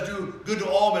 let us do good to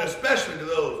all men, especially to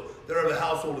those that are of the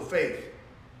household of faith.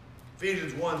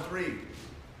 Ephesians 1:3.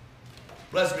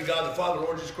 Blessed be God the Father,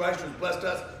 Lord Jesus Christ, who has blessed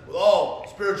us with all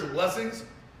spiritual blessings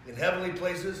in heavenly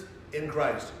places in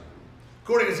Christ.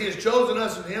 According as he has chosen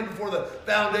us in him before the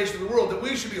foundation of the world, that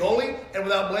we should be holy and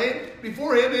without blame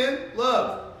before him in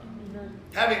love. Amen.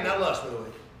 Having, not lust, by the way,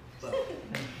 love.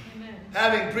 Amen.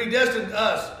 Having predestined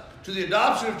us to the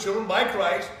adoption of children by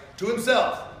Christ to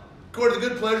himself, according to the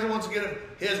good pleasure, once again, of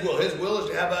his will. His will is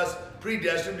to have us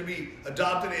predestined to be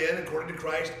adopted in, according to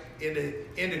Christ, into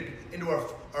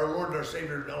our Lord and our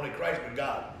Savior, not only Christ, but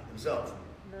God himself.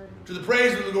 Amen. To the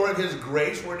praise of the glory of his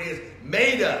grace, wherein he has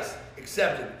made us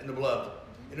accepted in the beloved,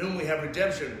 in whom we have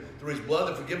redemption through his blood,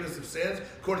 the forgiveness of sins,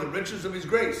 according to the riches of his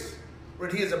grace,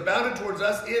 wherein he has abounded towards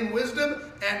us in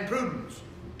wisdom and prudence,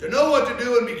 to know what to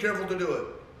do and be careful to do it.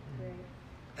 Great.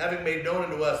 Having made known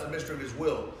unto us the mystery of his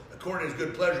will, according to his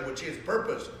good pleasure, which he has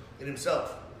purposed in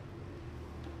himself,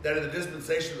 that in the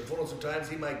dispensation of the fullness of times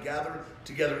he might gather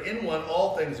together in one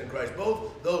all things in Christ,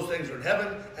 both those things are in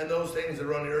heaven and those things that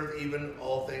are on the earth, even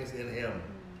all things in him,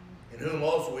 in whom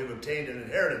also we have obtained an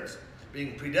inheritance,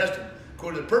 being predestined,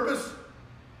 according to the purpose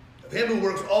of him who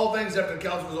works all things after the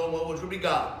counsel of his own will, which would be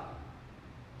God.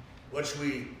 That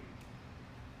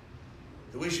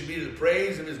we should be to the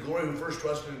praise of his glory, who first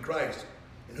trusted in Christ,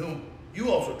 in whom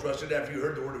you also trusted after you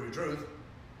heard the word of your truth,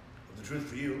 of the truth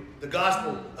for you, the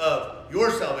gospel of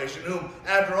your salvation, whom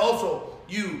after also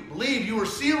you believed, you were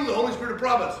sealed with the Holy Spirit of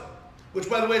promise, which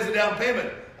by the way is the down payment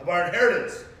of our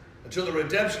inheritance, until the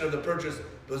redemption of the purchased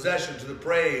possession, to the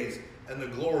praise and the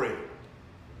glory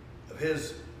of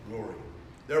his glory.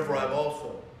 Therefore I have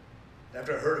also,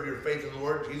 after I heard of your faith in the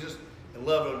Lord Jesus and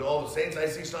love unto all the saints, I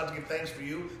cease not to give thanks for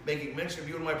you, making mention of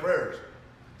you in my prayers,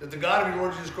 that the God of your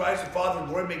Lord Jesus Christ, the Father of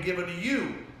glory, may give unto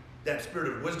you that spirit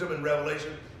of wisdom and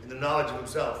revelation in the knowledge of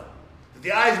himself, that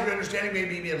the eyes of your understanding may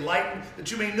be enlightened,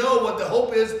 that you may know what the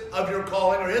hope is of your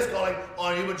calling, or his calling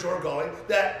on you, but your calling,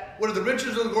 that what are the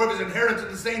riches of the glory of his inheritance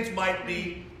in the saints might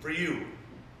be for you.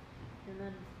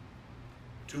 Amen.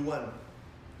 2:1.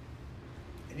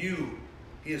 And you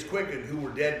he is quickened, who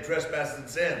were dead in trespasses and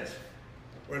sins,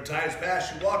 where in times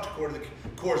past you walked according to the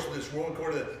course of this world,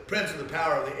 according to the prince of the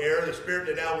power of the air, the spirit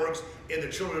that now works in the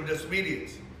children of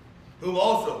disobedience, whom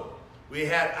also we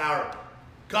had our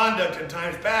conduct in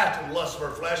times past in the lust of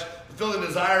our flesh, fulfilling the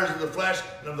desires of the flesh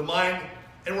and of the mind,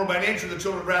 and were by nature the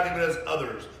children of wrath even as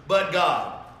others. But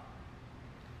God,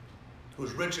 who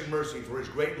is rich in mercy, for his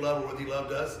great love wherewith he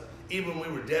loved us, even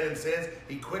when we were dead in sins,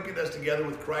 he quickened us together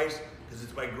with Christ, because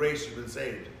it's by grace you've been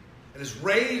saved, and has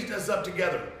raised us up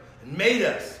together and made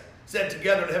us set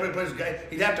together in heavenly places.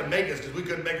 He'd have to make us, because we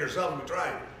couldn't make ourselves if we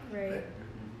tried. Right.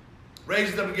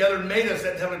 Raised us up together and made us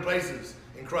set in heavenly places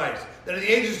in Christ, that in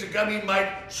the ages to come he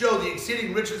might show the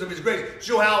exceeding riches of his grace,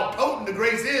 show how potent the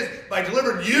grace is by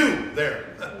delivering you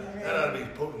there. That ought to be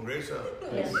potent grace, huh?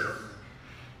 Yes.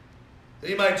 That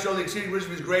he might show the exceeding riches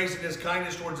of his grace and his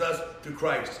kindness towards us through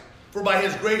Christ. For by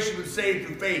his grace you have been saved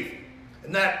through faith,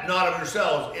 and that not of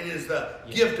yourselves. It is the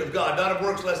gift of God, not of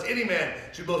works, lest any man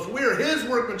should boast. For we are his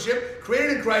workmanship,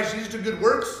 created in Christ Jesus to good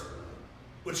works,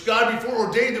 which God before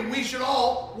ordained that we should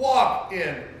all walk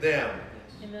in them.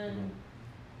 Amen.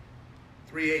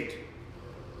 3:8.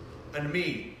 Unto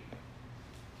me,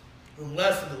 whom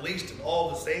less than the least of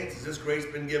all the saints has this grace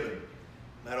been given.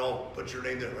 Might all put your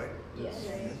name there, right? Yes.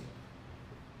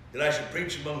 That I should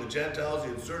preach among the Gentiles the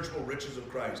unsearchable riches of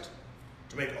Christ,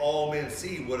 to make all men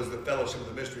see what is the fellowship of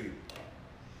the mystery.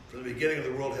 From the beginning of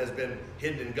the world has been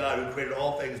hidden in God, who created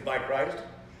all things by Christ,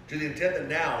 to the intent that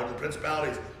now, under the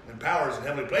principalities and powers in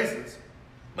heavenly places,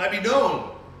 might be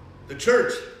known the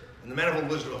church and the manifold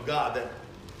wisdom of God, that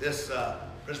this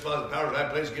principality and powers of high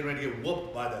places getting ready to get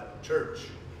whooped by the church.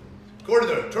 According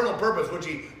to the eternal purpose which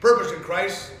he purposed in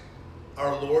Christ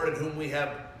our Lord, in whom we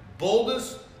have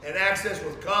boldness and access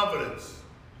with confidence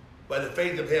by the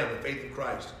faith of him, the faith of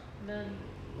Christ. Amen.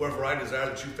 Wherefore I desire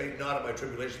that you faint not at my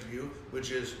tribulation for you,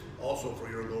 which is also for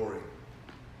your glory.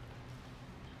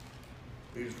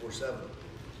 Ephesians 4:7.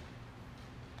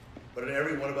 But in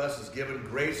every one of us is given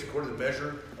grace according to the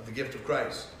measure of the gift of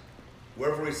Christ.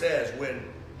 Wherefore he says, when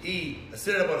he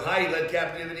ascended up on high, he led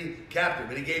captivity captive,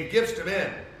 and he gave gifts to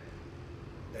men.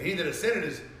 Now he that ascended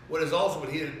is what is also, but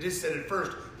he that descended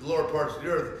first to the lower parts of the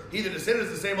earth. He that descended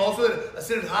is the same also that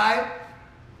ascended high,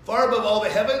 far above all the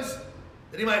heavens,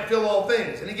 that he might fill all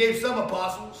things. And he gave some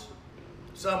apostles,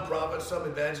 some prophets, some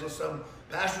evangelists, some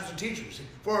pastors and teachers,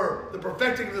 for the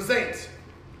perfecting of the saints,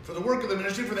 for the work of the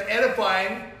ministry, for the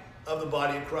edifying of the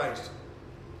body of Christ,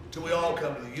 till we all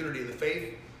come to the unity of the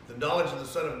faith, the knowledge of the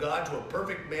Son of God, to a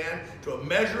perfect man, to a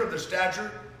measure of the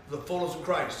stature of the fullness of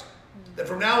Christ. That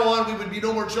from now on we would be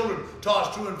no more children,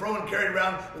 tossed to and fro and carried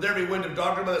around with every wind of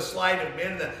doctrine by the sleight of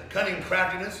men and the cunning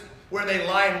craftiness, where they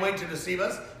lie in wait to deceive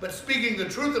us. But speaking the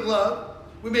truth in love,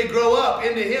 we may grow up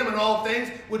into him in all things,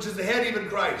 which is the head, even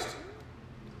Christ,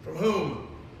 from whom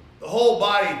the whole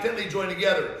body fitly joined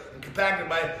together and compacted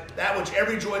by that which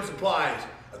every joint supplies,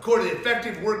 according to the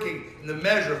effective working in the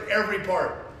measure of every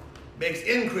part, makes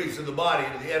increase of the body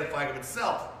into the edifying of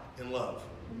itself in love.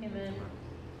 Amen.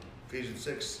 Ephesians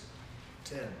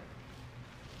 6:10.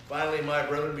 Finally, my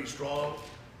brethren, be strong.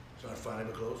 It's not finally,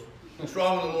 but close.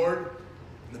 Strong in the Lord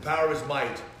and the power of his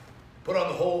might. Put on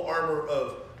the whole armor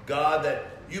of God, that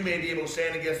you may be able to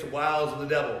stand against the wiles of the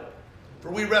devil.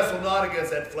 For we wrestle not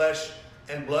against that flesh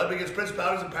and blood, but against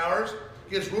principalities and powers,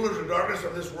 against rulers of darkness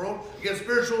of this world, against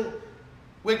spiritual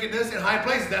wickedness in high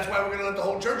places. That's why we're going to let the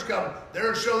whole church come there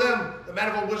and show them the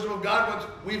manifold wisdom of God,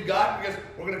 what we've got, because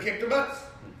we're going to kick their butts.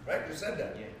 Right? You said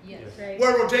that. Yes. Right.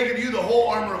 Where we're taking you the whole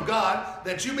armor of God,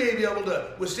 that you may be able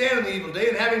to withstand in the evil day,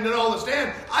 and having done all to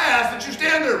stand, I ask that you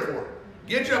stand therefore.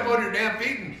 Get you up on your damn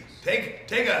feet and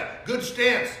take a good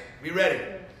stance. Be ready.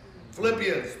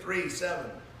 Philippians 3:7.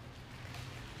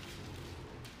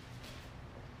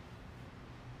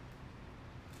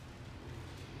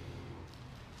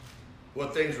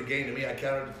 What things were gained to me, I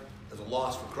counted as a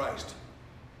loss for Christ.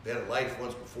 They had a life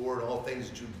once before, and all things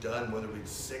that you've done, whether it be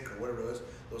sick or whatever it was,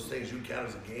 those things you counted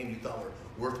as a gain, you thought were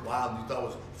worthwhile, and you thought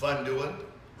was fun doing,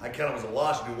 I count them as a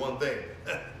loss to do one thing.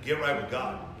 Get right with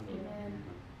God. Amen.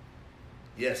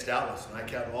 Yes, doubtless, and I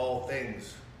count all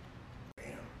things.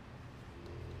 Bam.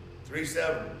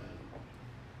 3:7.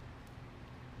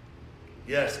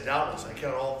 Yes, doubtless, I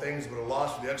count all things but a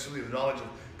loss for the excellency of the knowledge of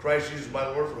Christ Jesus my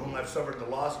Lord, for whom I've suffered the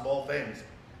loss of all things.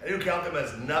 I do count them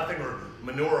as nothing or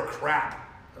manure or crap,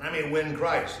 and I may win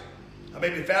Christ. I may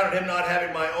be found in him, not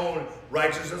having my own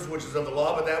righteousness, which is of the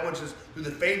law, but that which is through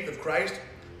the faith of Christ,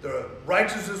 the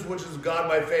righteousness which is God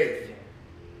by faith.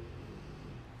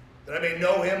 That I may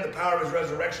know him, the power of his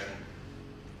resurrection,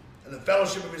 and the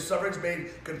fellowship of his sufferings,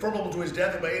 made conformable to his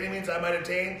death, and by any means I might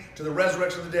attain to the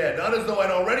resurrection of the dead. Not as though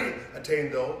I'd already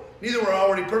attained, though, neither were I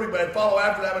already perfect, but I follow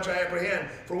after that which I apprehend,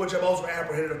 for which I'm also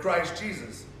apprehended of Christ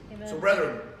Jesus. Amen. So,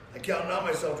 brethren, I count not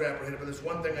myself to apprehend, but this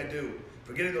one thing I do,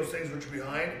 forgetting those things which are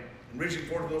behind, and reaching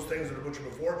forward to those things that are which are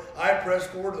before, I press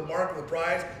forward to the mark of the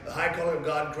prize, the high calling of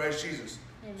God in Christ Jesus.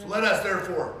 Amen. So let us,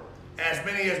 therefore, as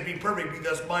many as be perfect, be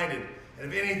thus minded,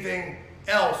 and if anything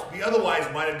else be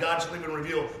otherwise minded, God shall even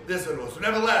reveal this unto us. So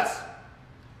nevertheless,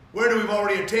 where do we've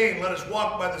already attained, let us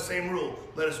walk by the same rule.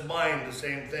 Let us mind the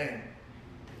same thing.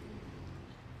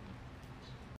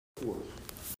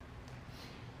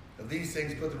 Of these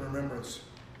things put them in remembrance,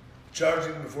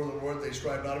 charging them before the Lord, they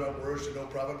strive not about words to no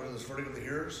profit, but in the verdict of the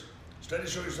hearers. Study to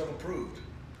show yourself approved.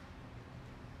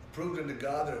 Approved unto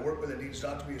God, that a workman that needs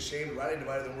not to be ashamed, rightly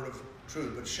dividing the word of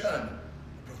truth, but shun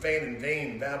profane and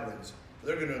vain babblings, for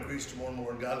they're going to increase to more and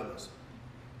more ungodliness.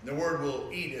 And the word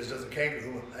will eat as does a canker,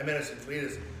 whom I menace and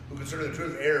fleet, who concerning the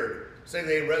truth erred, saying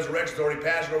the resurrection is already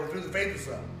passed over through the faith of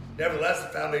some. Nevertheless, the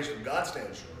foundation of God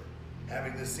stands sure,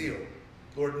 having this seal.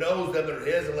 The Lord knows them that are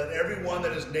his, and let every one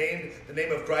that is named the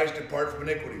name of Christ depart from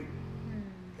iniquity.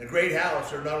 In a great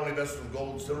house are not only vessels of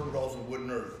gold and silver, but also of wood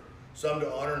and earth, some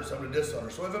to honor and some to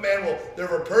dishonor. So if a man will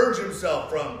therefore purge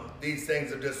himself from these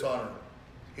things of dishonor,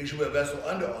 he shall be a vessel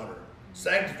unto honor,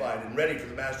 sanctified and ready for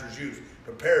the master's use,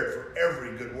 prepared for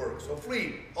every good work. So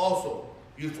flee also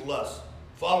youthful lusts.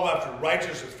 Follow after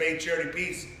righteousness, faith, charity,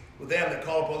 peace with them that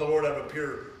call upon the Lord out of a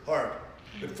pure heart.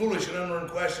 But foolish and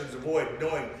unlearned questions avoid,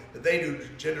 knowing that they do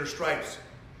gender stripes.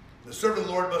 The servant of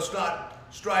the Lord must not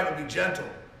strive and be gentle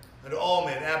unto all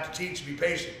men, apt to teach and be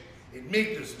patient. In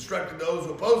meekness, instructing those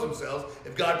who oppose themselves,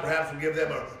 if God perhaps will give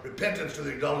them a repentance to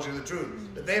the acknowledging of the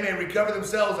truth, that they may recover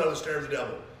themselves out of the snare of the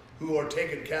devil, who are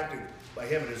taken captive by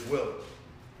him and his will.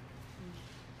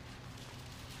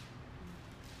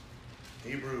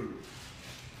 Hebrews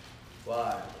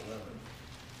 5:11.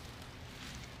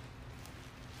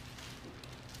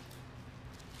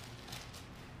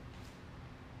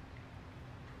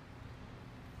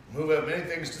 Who have many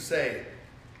things to say,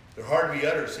 they're hard to be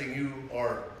uttered, seeing you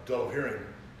are dull of hearing.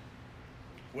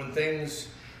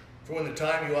 For when the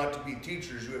time you ought to be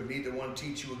teachers, you have need that one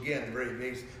teach you again the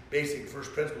very basic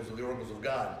first principles of the oracles of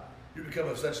God. You become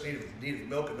of such need of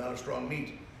milk and not of strong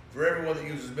meat. For everyone that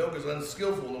uses milk is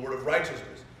unskillful in the word of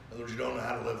righteousness. In other words, you don't know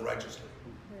how to live righteously.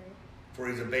 Right. For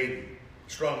he's a baby.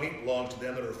 Strong meat belongs to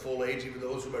them that are full age, even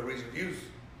those who by reason of use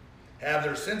have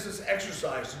their senses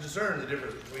exercised to discern the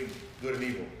difference between good and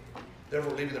evil.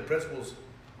 Therefore, leaving the principles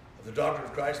of the doctrine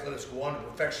of Christ, let us go on to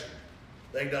perfection,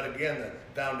 laying down again the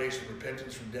foundation of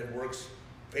repentance from dead works,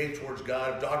 faith towards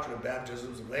God, of doctrine of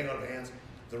baptisms, of laying on of hands,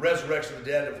 the resurrection of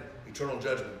the dead, of eternal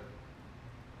judgment.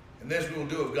 And this we will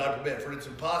do if God permit, for it's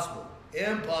impossible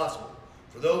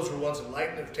for those who were once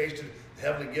enlightened, have tasted the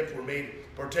heavenly gift, were made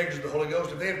partakers of the Holy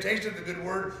Ghost. If they have tasted the good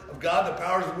word of God, the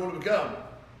powers of the world to become.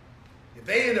 If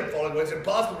they end up falling away, it's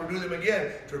impossible to renew them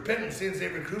again to repentance, since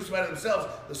they've crucified themselves,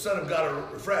 the Son of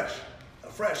God afresh,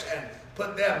 and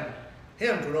put him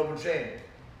to an open shame.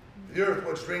 The earth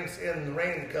which drinks in the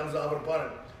rain that comes often upon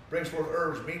it, brings forth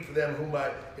herbs, meat for them whom by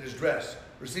it is dressed,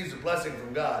 receives a blessing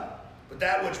from God. But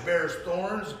that which bears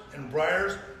thorns and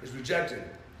briars is rejected,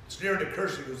 sneering to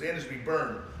cursing, whose end is to be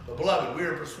burned. But beloved, we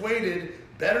are persuaded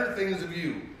better things of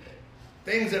you,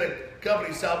 things that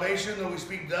accompany salvation, though we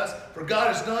speak thus. For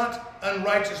God is not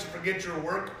unrighteous to forget your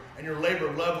work and your labor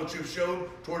of love which you have showed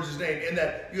towards his name, in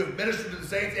that you have ministered to the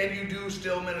saints, and you do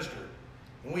still minister.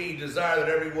 And we desire that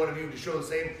every one of you to show the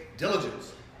same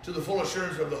diligence to the full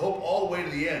assurance of the hope all the way to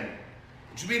the end.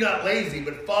 That you be not lazy,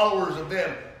 but followers of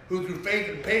them who through faith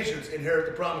and patience inherit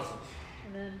the promises.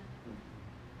 Amen.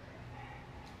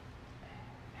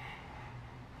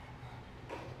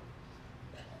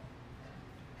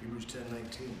 Hebrews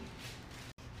 10:19.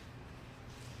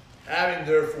 Having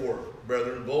therefore,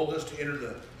 brethren, boldness to enter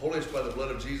the holiest by the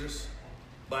blood of Jesus,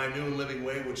 by a new and living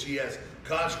way which he has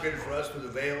consecrated for us through the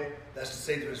veil, that's to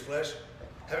say through his flesh,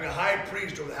 having a high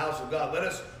priest over the house of God, let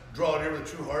us draw near with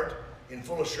a true heart in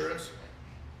full assurance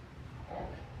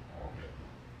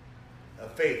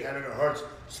of faith, having our hearts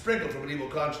sprinkled from an evil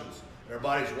conscience and our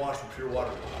bodies washed with pure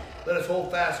water. Let us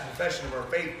hold fast the confession of our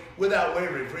faith without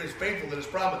wavering, for he is faithful that is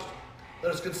promised.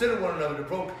 Let us consider one another to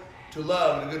provoke to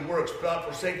love and good works, not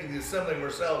forsaking the assembling of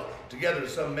ourselves together to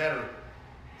some manner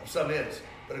of some ends,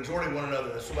 but exhorting one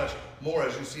another, as so much more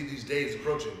as you see these days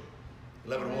approaching.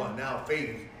 11:1. Now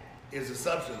faith is the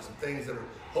substance of things that are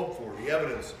hoped for, the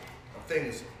evidence of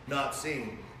things not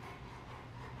seen.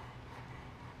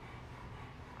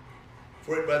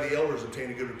 For it by the elders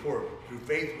obtained a good report. Through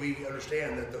faith we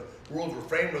understand that the worlds were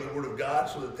framed by the word of God,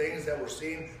 so that things that were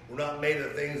seen were not made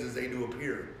of things as they do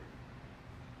appear.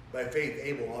 By faith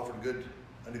Abel offered good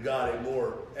unto God a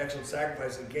more excellent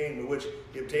sacrifice than Cain, by which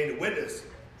he obtained a witness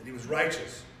that he was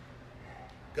righteous,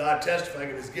 God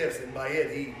testifying of his gifts, and by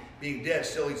it he, being dead,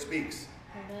 still he speaks.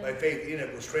 Amen. By faith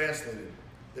Enoch was translated,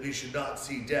 that he should not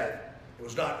see death. It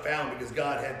was not found, because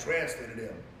God had translated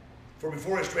him. For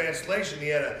before his translation he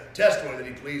had a testimony that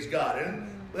he pleased God. And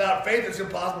without faith it's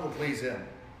impossible to please him.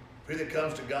 For he that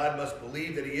comes to God must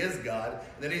believe that he is God,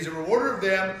 and that he's a rewarder of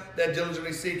them that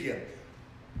diligently seek him.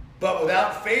 But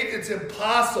without faith it's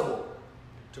impossible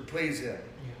to please him.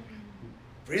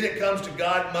 For he that comes to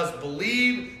God must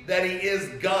believe that he is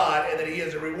God, and that he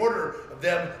is a rewarder of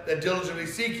them that diligently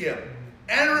seek him,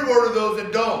 and a rewarder of those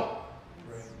that don't.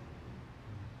 Right.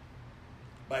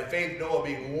 By faith Noah,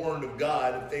 being warned of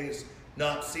God of things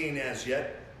not seen as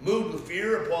yet, moved with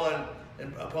fear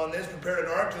upon this, prepared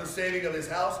an ark to the saving of his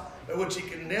house, by which he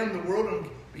condemned the world and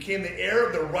became the heir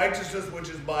of the righteousness which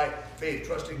is by faith,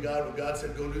 trusting God when God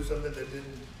said go do something that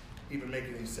didn't even make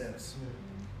any sense.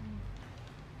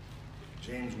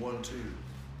 James 1:2.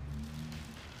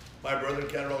 My brethren,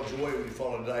 count it all joy when you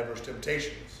fall into diverse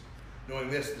temptations, knowing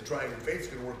this, the trying of faith is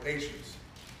going to work patience.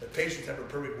 That patience have a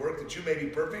perfect work, that you may be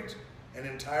perfect and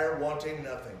entire, wanting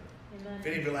nothing. Amen. If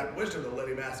any of you lack wisdom, then let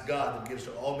him ask God, that gives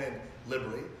to all men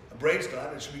liberally, upbraids not,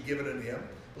 and it should be given unto him.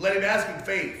 But let him ask in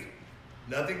faith,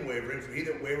 nothing wavering, for he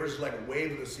that wavers is like a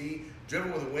wave of the sea,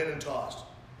 driven with the wind and tossed.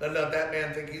 Let not that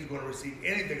man think he's going to receive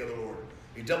anything of the Lord.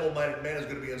 A double-minded man is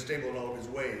going to be unstable in all of his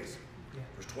ways.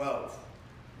 Verse 12.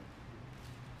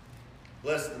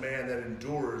 Blessed the man that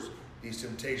endures these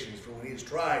temptations, for when he is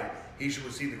tried, he shall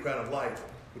receive the crown of life,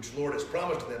 which the Lord has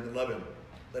promised to them that love him.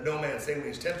 Let no man say when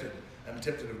he's tempted, I'm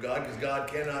tempted of God, because God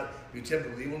cannot be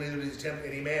tempted with evil, neither does he tempt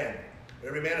any man. But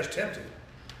every man is tempted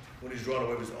when he's drawn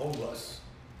away with his own lusts,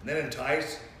 and then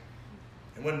enticed.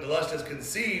 And when the lust is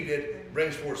conceived, it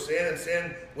brings forth sin, and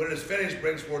sin, when it is finished,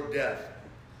 brings forth death.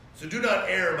 So do not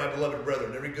err, my beloved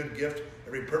brethren. Every good gift,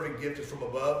 every perfect gift is from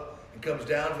above, and comes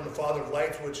down from the Father of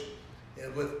lights, which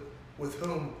with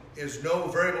whom is no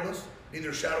variableness,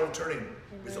 neither shadow of turning.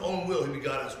 His own will he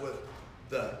begot us with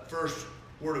the first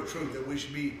word of truth, that we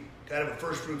should be kind of the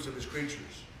first fruits of his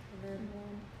creatures.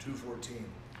 2:14.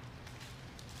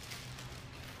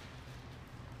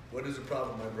 What is the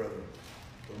problem, my brethren?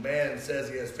 The man says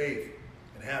he has faith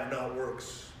and have not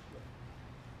works.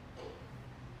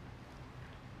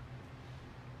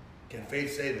 Can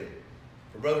faith save him?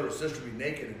 For brother or sister be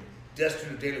naked and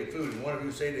destitute of daily food, and one of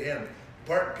you say to him,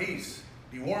 depart in peace,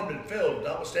 be warmed and filled,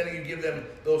 notwithstanding you give them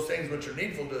those things which are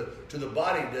needful to the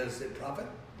body, does it profit?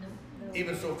 No.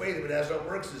 Even so faith, if it has not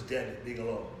works, is dead, being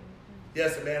alone.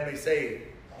 Yes, a man may say,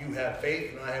 you have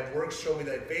faith, and I have works. Show me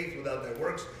thy faith without thy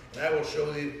works, and I will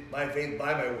show thee my faith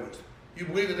by my works. You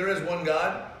believe that there is one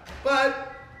God,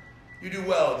 but you do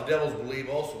well. The devils believe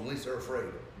also, at least they're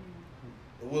afraid.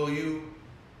 But will you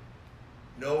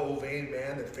know, O vain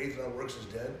man, that faith without works is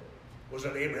dead? Was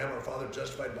not Abraham our father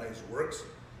justified by his works,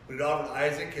 when he offered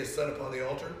Isaac his son upon the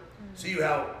altar? See you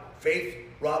how faith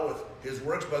wrought with his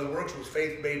works. By the works was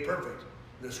faith made perfect.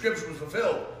 The scripture was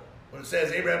fulfilled when it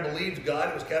says Abraham believed God,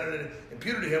 it was counted and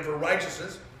imputed to him for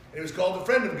righteousness, and he was called the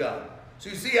friend of God. So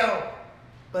you see how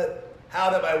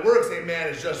that by works a man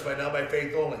is justified, not by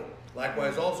faith only.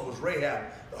 Likewise also was Rahab,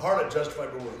 the harlot,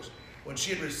 justified by works, when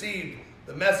she had received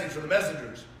the message from the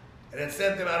messengers, and had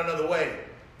sent them out another way.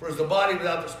 For as the body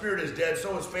without the spirit is dead,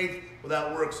 so is faith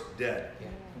without works dead.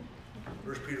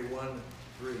 1 Peter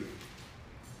 1:3.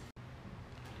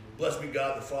 Blessed be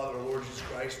God, the Father of our Lord Jesus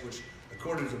Christ, which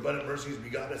according to his abundant mercy has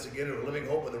begotten us again into a living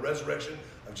hope of the resurrection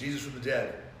of Jesus from the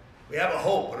dead. We have a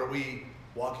hope, but are we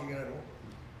walking in it?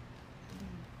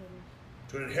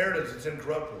 To an inheritance that's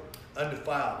incorruptible,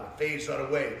 undefiled, that fades not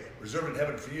away, reserved in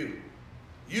heaven for you.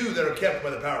 You that are kept by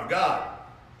the power of God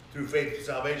through faith to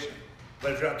salvation.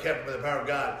 But if you're not kept by the power of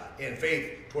God in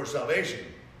faith towards salvation,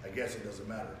 I guess it doesn't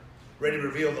matter. Ready to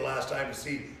reveal the last time to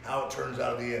see how it turns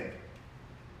out at the end.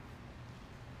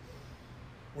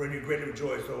 Wherein you greatly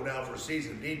rejoice, though now for a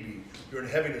season, if need be, you're in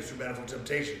heaviness through manifold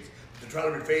temptations. But the trial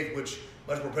of your faith, which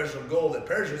much more precious than gold that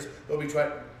perishes, though be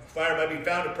tried, fire might be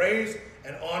found to praise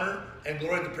and honor and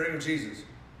glory at the appearing of Jesus,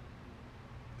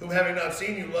 whom having not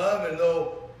seen you love, and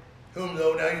whom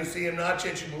now you see him not,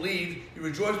 yet you believe, you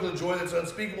rejoice with a joy that's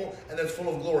unspeakable and that's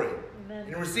full of glory. Amen.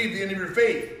 And receive the end of your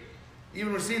faith,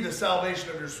 even receive the salvation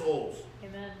of your souls.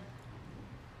 Amen.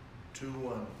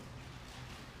 2:1.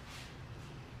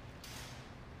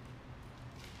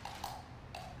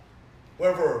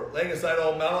 Wherefore, laying aside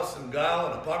all malice and guile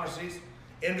and hypocrisies,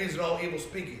 envies and all evil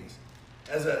speakings,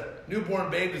 as a newborn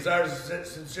babe desires the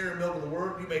sincere milk of the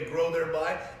word, you may grow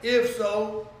thereby. If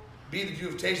so, be that you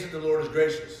have tasted the Lord is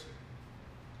gracious.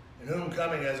 In whom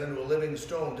coming as unto a living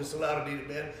stone, disallowed indeed of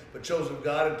men, but chosen of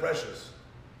God and precious,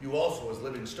 you also as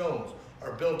living stones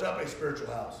are built up a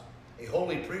spiritual house, a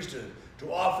holy priesthood,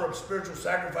 to offer up spiritual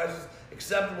sacrifices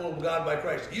acceptable to God by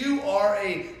Christ. You are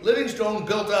a living stone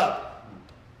built up.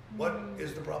 What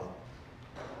is the problem?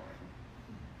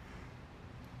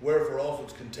 Wherefore also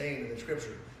it's contained in the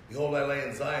scripture, behold, I lay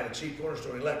in Zion a chief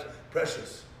cornerstone, elect,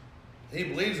 precious. He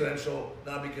believes in him shall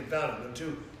not be confounded. And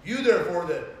to you therefore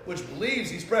that which believes,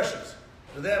 he's precious.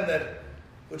 To them that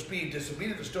which be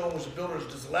disobedient, the stone which the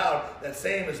builders disallowed, that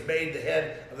same is made the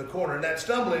head of the corner. And that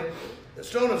stumbling, the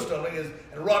stone of stumbling, is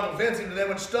and a rock of offense to them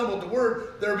which stumble at the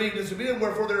word, they're being disobedient,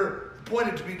 wherefore they're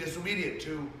appointed to be disobedient,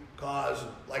 to cause,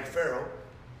 like Pharaoh,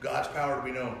 God's power to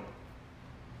be known.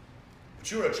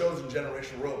 But you are a chosen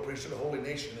generation, royal priesthood, a holy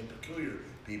nation, and peculiar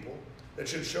people, that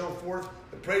should show forth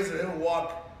the praise of him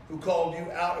who called you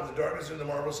out of the darkness into the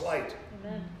marvelous light.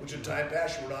 Amen. Which in time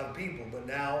past you were not a people, but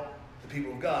now the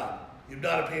people of God. You've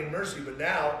not obtained mercy, but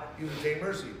now you've obtained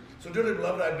mercy. So dearly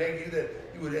beloved, I beg you that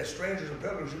you would, as strangers and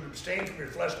pilgrims, you would abstain from your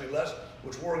fleshly lusts,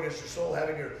 which war against your soul,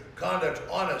 having your conduct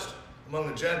honest among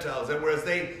the Gentiles, that whereas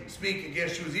they speak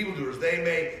against you as evildoers, they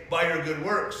may, by your good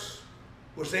works,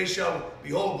 which they shall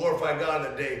behold, glorify God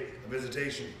in that day of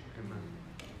visitation. Amen.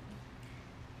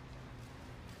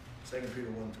 2 Peter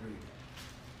 1:3.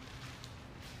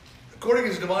 According to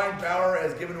his divine power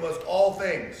has given to us all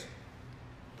things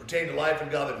pertain to life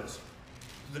and godliness,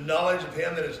 to the knowledge of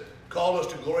him that has called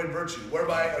us to glory and virtue,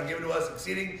 whereby are given to us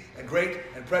exceeding and great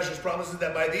and precious promises,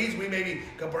 that by these we may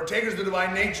become partakers of the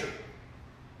divine nature,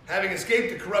 having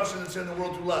escaped the corruption that's in the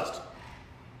world through lust.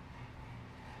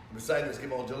 Beside this,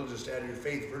 give all diligence to add to your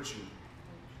faith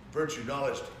virtue,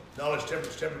 knowledge,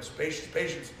 temperance,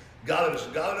 patience, godliness,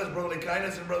 brotherly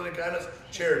kindness, and brotherly kindness,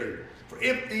 charity. For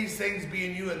if these things be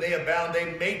in you and they abound,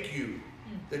 they make you,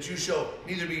 that you shall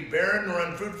neither be barren nor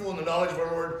unfruitful in the knowledge of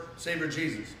our Lord Savior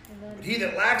Jesus. Amen. But he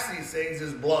that lacks these things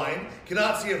is blind,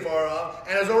 cannot see afar off,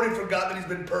 and has already forgotten that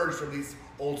he's been purged from these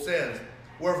old sins.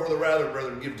 Wherefore the rather,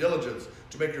 brethren, give diligence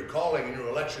to make your calling and your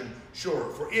election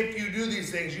sure. For if you do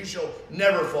these things, you shall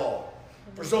never fall.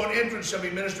 For so an infant shall be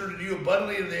ministered to you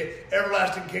abundantly in the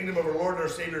everlasting kingdom of our Lord and our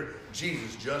Savior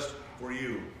Jesus, just for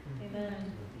you. Amen.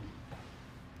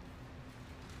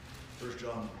 1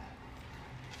 John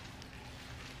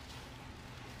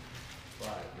 5:1-5.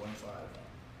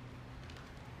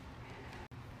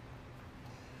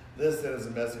 This then is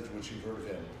the message which you've heard of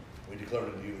him. We declare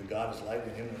unto you that God is light,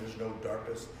 in him there is no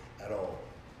darkness at all.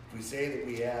 If we say that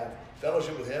we have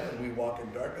fellowship with him and we walk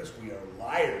in darkness, we are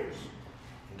liars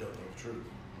and don't know the truth.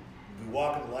 If we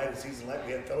walk in the light and sees the light,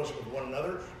 we have fellowship with one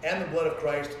another, and the blood of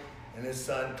Christ and his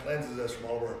Son cleanses us from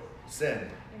all of our sin.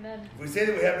 Amen. If we say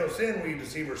that we have no sin, we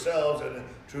deceive ourselves, and the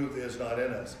truth is not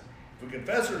in us. If we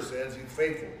confess our sins, he's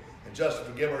faithful and just to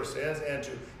forgive our sins and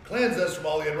to cleanse us from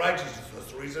all the unrighteousness.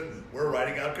 That's the reason we're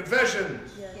writing out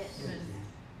confessions. Yes.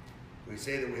 If we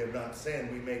say that we have not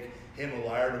sinned, we make him a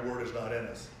liar, and the word is not in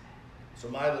us. So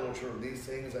my little children, these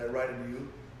things I write unto you,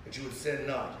 that you would sin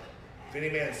not. If any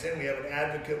man sin, we have an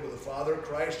advocate with the Father,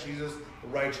 Christ Jesus the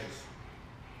righteous.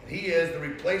 And he is the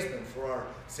replacement for our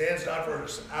sins, not for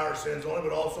our sins only,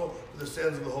 but also for the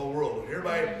sins of the whole world. And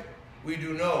hereby we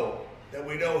do know that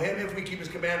we know him if we keep his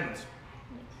commandments.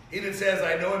 He that says,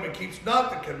 I know him, and keeps not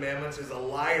the commandments is a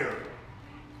liar,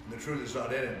 and the truth is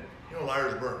not in him. You know,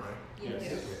 liars burn, right?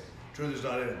 Yes. Truth is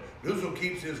not in him. Whoso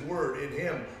keeps his word, in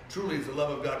him truly is the love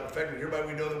of God perfected. Hereby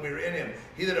we know that we are in him.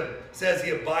 He that says he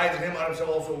abides in him ought himself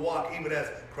also walk, even as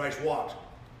Christ walked.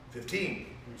 15.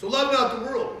 So love not the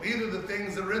world, neither the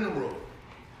things that are in the world.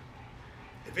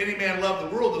 If any man love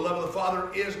the world, the love of the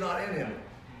Father is not in him.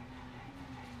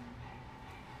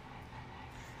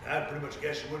 I'd pretty much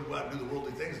guess you wouldn't go out and do the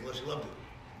worldly things unless you loved it.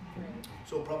 Right.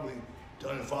 So probably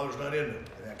telling the Father's not in them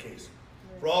in that case.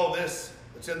 For all of this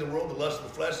that's in the world, the lust of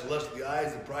the flesh, the lust of the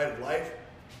eyes, the pride of life,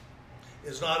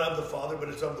 is not of the Father, but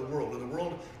it's of the world. And the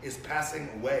world is passing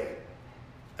away,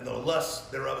 and the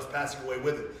lust thereof is passing away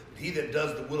with it. But he that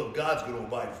does the will of God is going to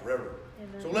abide forever.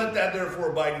 Amen. So let that therefore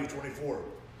abide you, 24,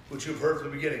 which you have heard from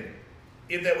the beginning.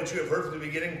 If that which you have heard from the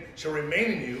beginning shall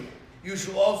remain in you, you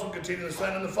shall also continue in the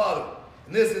Son and the Father.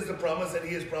 And this is the promise that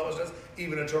he has promised us,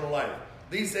 even eternal life.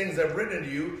 These things I've written unto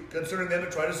you concerning them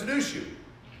that try to seduce you.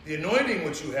 The anointing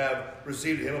which you have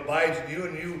received of him abides in you,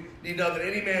 and you need not that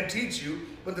any man teach you,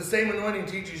 but the same anointing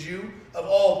teaches you of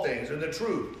all things, and the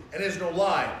truth, and is no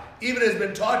lie. Even as has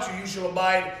been taught you, you shall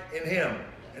abide in him.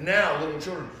 And now, little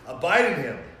children, abide in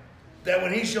him, that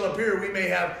when he shall appear, we may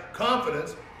have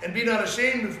confidence, and be not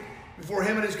ashamed before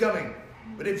him at his coming.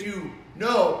 But if you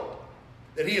know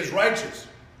that he is righteous,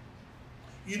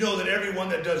 you know that everyone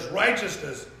that does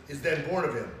righteousness is then born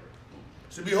of him.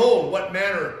 So behold, what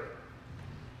manner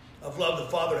of love the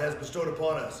Father has bestowed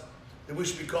upon us, that we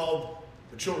should be called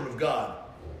the children of God.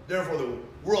 Therefore the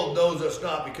world knows us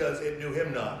not, because it knew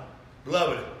him not.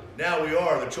 Beloved, now we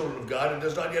are the children of God, and it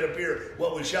does not yet appear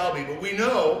what we shall be. But we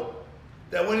know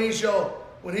that when he shall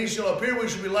appear, we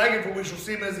shall be like him, for we shall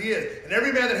see him as he is. And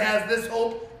every man that has this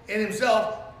hope in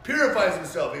himself purifies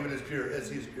himself, even as pure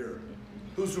as he is pure.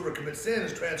 Whosoever commits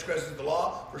sins transgresses the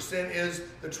law, for sin is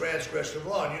the transgression of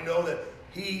law. And you know that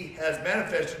he has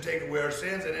manifested to take away our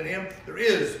sins, and in him there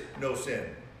is no sin.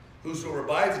 Whosoever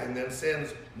abides in him then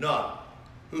sins not.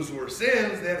 Whosoever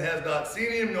sins then has not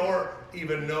seen him, nor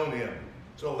even known him.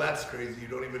 So that's crazy. You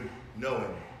don't even know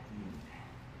him.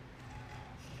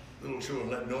 Little children,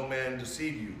 let no man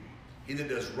deceive you. He that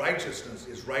does righteousness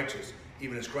is righteous,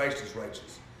 even as Christ is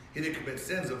righteous. He that commits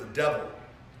sins of the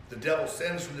devil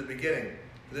sins from the beginning.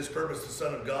 For this purpose the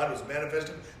Son of God was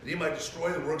manifested, that he might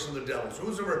destroy the works of the devil. So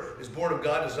whosoever is born of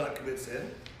God does not commit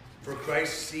sin, for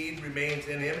Christ's seed remains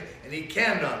in him, and he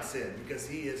cannot sin, because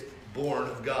he is born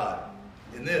of God.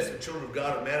 In this the children of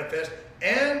God are manifest,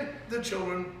 and the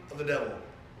children of the devil.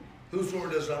 Whosoever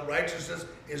does not righteousness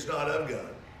is not of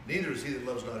God, neither is he that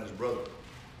loves not his brother.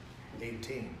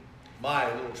 18.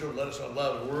 My little children, let us not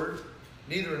love in word,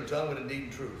 neither in tongue, but in deed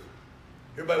and truth.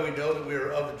 Hereby we know that we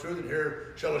are of the truth, and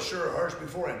here shall assure our hearts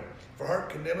before him. For heart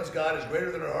condemneth, God is greater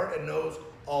than our heart, and knows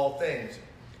all things.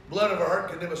 Blood of our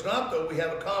heart condemneth not, though we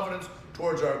have a confidence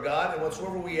towards our God, and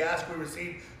whatsoever we ask we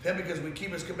receive him, because we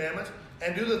keep his commandments,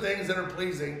 and do the things that are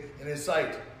pleasing in his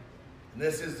sight. And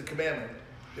this is the commandment,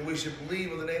 that we should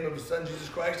believe in the name of his Son, Jesus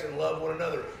Christ, and love one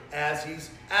another as he's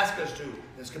asked us to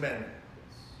in his commandment.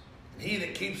 And he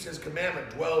that keeps his commandment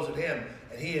dwells in him,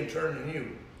 and he in turn in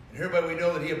you. And hereby we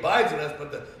know that he abides in us,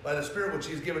 but by the Spirit which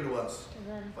he's given to us.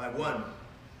 5:1.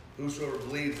 Whosoever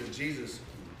believes that Jesus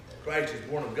Christ is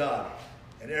born of God,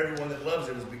 and everyone that loves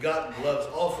him is begotten, loves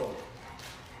also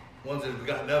ones that are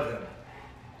begotten of him.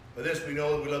 By this we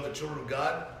know that we love the children of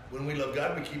God. When we love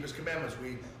God, we keep his commandments.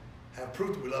 We have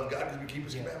proof that we love God because we keep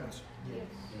his commandments. Yes.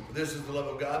 For this is the love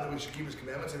of God, that we should keep his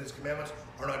commandments, and his commandments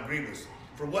are not grievous.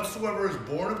 For whatsoever is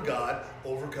born of God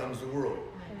overcomes the world.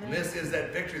 And this is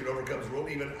that victory that overcomes the world,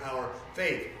 even our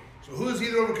faith. So who is he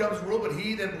that overcomes the world? But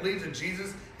he that believes that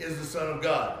Jesus is the Son of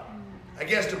God. I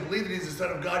guess to believe that he's the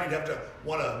Son of God, you'd have to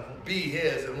want to be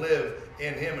his and live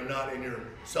in him and not in your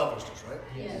selfishness, right?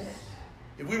 Yes.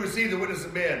 If we receive the witness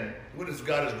of men, the witness of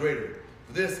God is greater.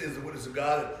 For this is the witness of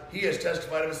God, that he has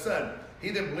testified of his Son.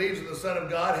 He that believes in the Son of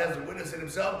God has the witness in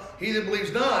himself. He that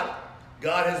believes not,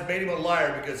 God has made him a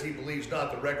liar, because he believes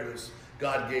not the record that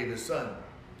God gave his Son.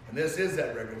 And this is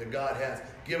that record, that God has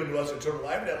given to us eternal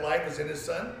life. That life is in his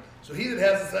Son. So he that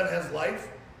has the Son has life.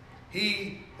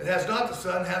 He that has not the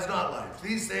Son has not life.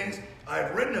 These things I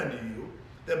have written unto you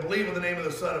that believe in the name of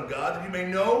the Son of God, that you may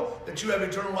know that you have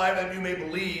eternal life, and you may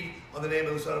believe on the name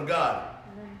of the Son of God.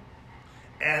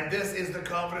 And this is the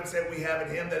confidence that we have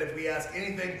in him, that if we ask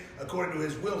anything according to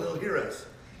his will, he'll hear us.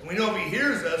 And we know if he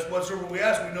hears us, whatsoever we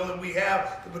ask, we know that we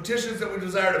have the petitions that we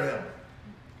desired of him.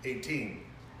 18.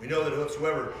 We know that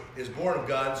whatsoever is born of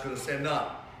God is going to sin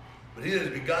not. But he that is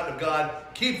begotten of God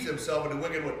keeps himself, and the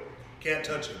wicked one can't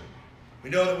touch him. We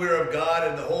know that we are of God,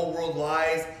 and the whole world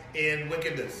lies in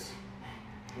wickedness.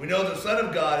 We know the Son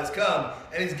of God has come,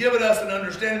 and he's given us an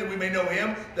understanding that we may know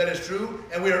him that is true,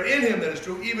 and we are in him that is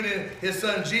true, even in his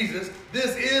Son Jesus.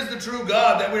 This is the true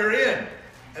God that we are in.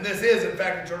 And this is, in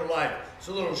fact, eternal life.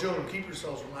 So, little children, keep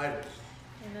yourselves from idols.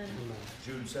 Amen.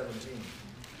 Jude 17.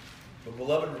 But,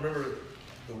 beloved, remember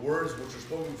the words which were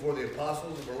spoken before the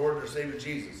apostles of our Lord and our Savior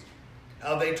Jesus.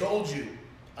 How they told you,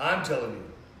 I'm telling you,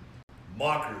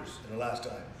 mockers in the last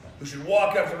time, who should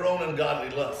walk after their own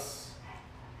ungodly lusts.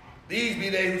 These be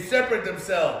they who separate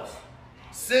themselves,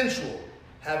 sensual,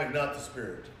 having not the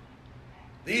Spirit.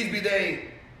 These be they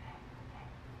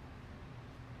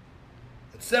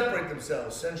that separate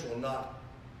themselves, sensual, not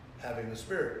having the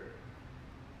Spirit.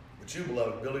 But you,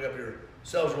 beloved, building up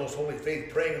yourselves in most holy faith,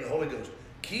 praying in the Holy Ghost,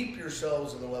 keep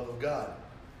yourselves in the love of God,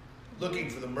 looking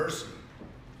for the mercy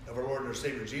of our Lord and our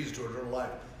Savior Jesus to eternal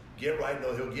life. Get right, and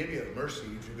know he'll give you mercy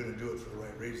if you're going to do it for the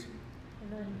right reason.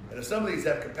 Amen. And if some of these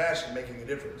have compassion, making a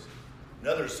difference, and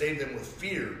others save them with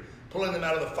fear, pulling them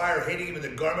out of the fire, hating even the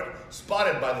garment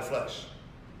spotted by the flesh.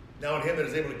 Now in him that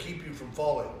is able to keep you from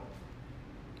falling,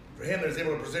 for him that is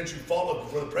able to present you faultless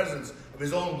before the presence of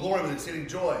his own glory with exceeding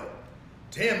joy.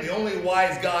 To him, the only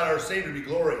wise God, our Savior, be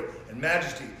glory and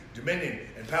majesty, dominion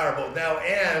and power, both now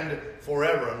and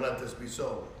forever. And let this be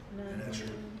so. Amen. And that's your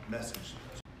message.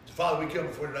 So, Father, we come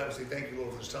before you tonight and say thank you,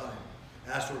 Lord, for this time.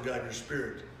 Ask, Lord God, your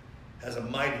Spirit has a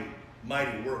mighty,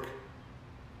 mighty work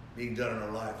being done in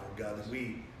our life, Lord God, that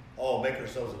we all make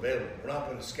ourselves available. We're not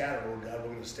going to scatter, Lord God. We're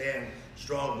going to stand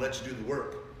strong and let you do the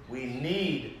work. We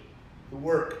need the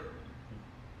work.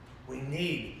 We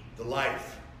need the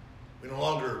life. We no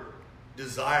longer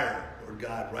desire, Lord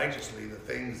God, righteously the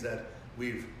things that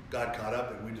we've got caught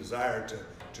up in. We desire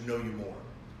to know you more.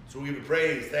 So we give you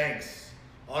praise, thanks,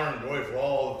 honor, and glory for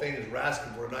all the things we're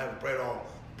asking for tonight. We pray it all in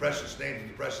the precious name and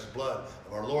the precious blood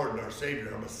of our Lord and our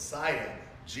Savior, our Messiah,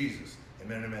 Jesus.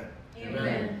 Amen, amen.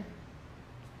 Amen.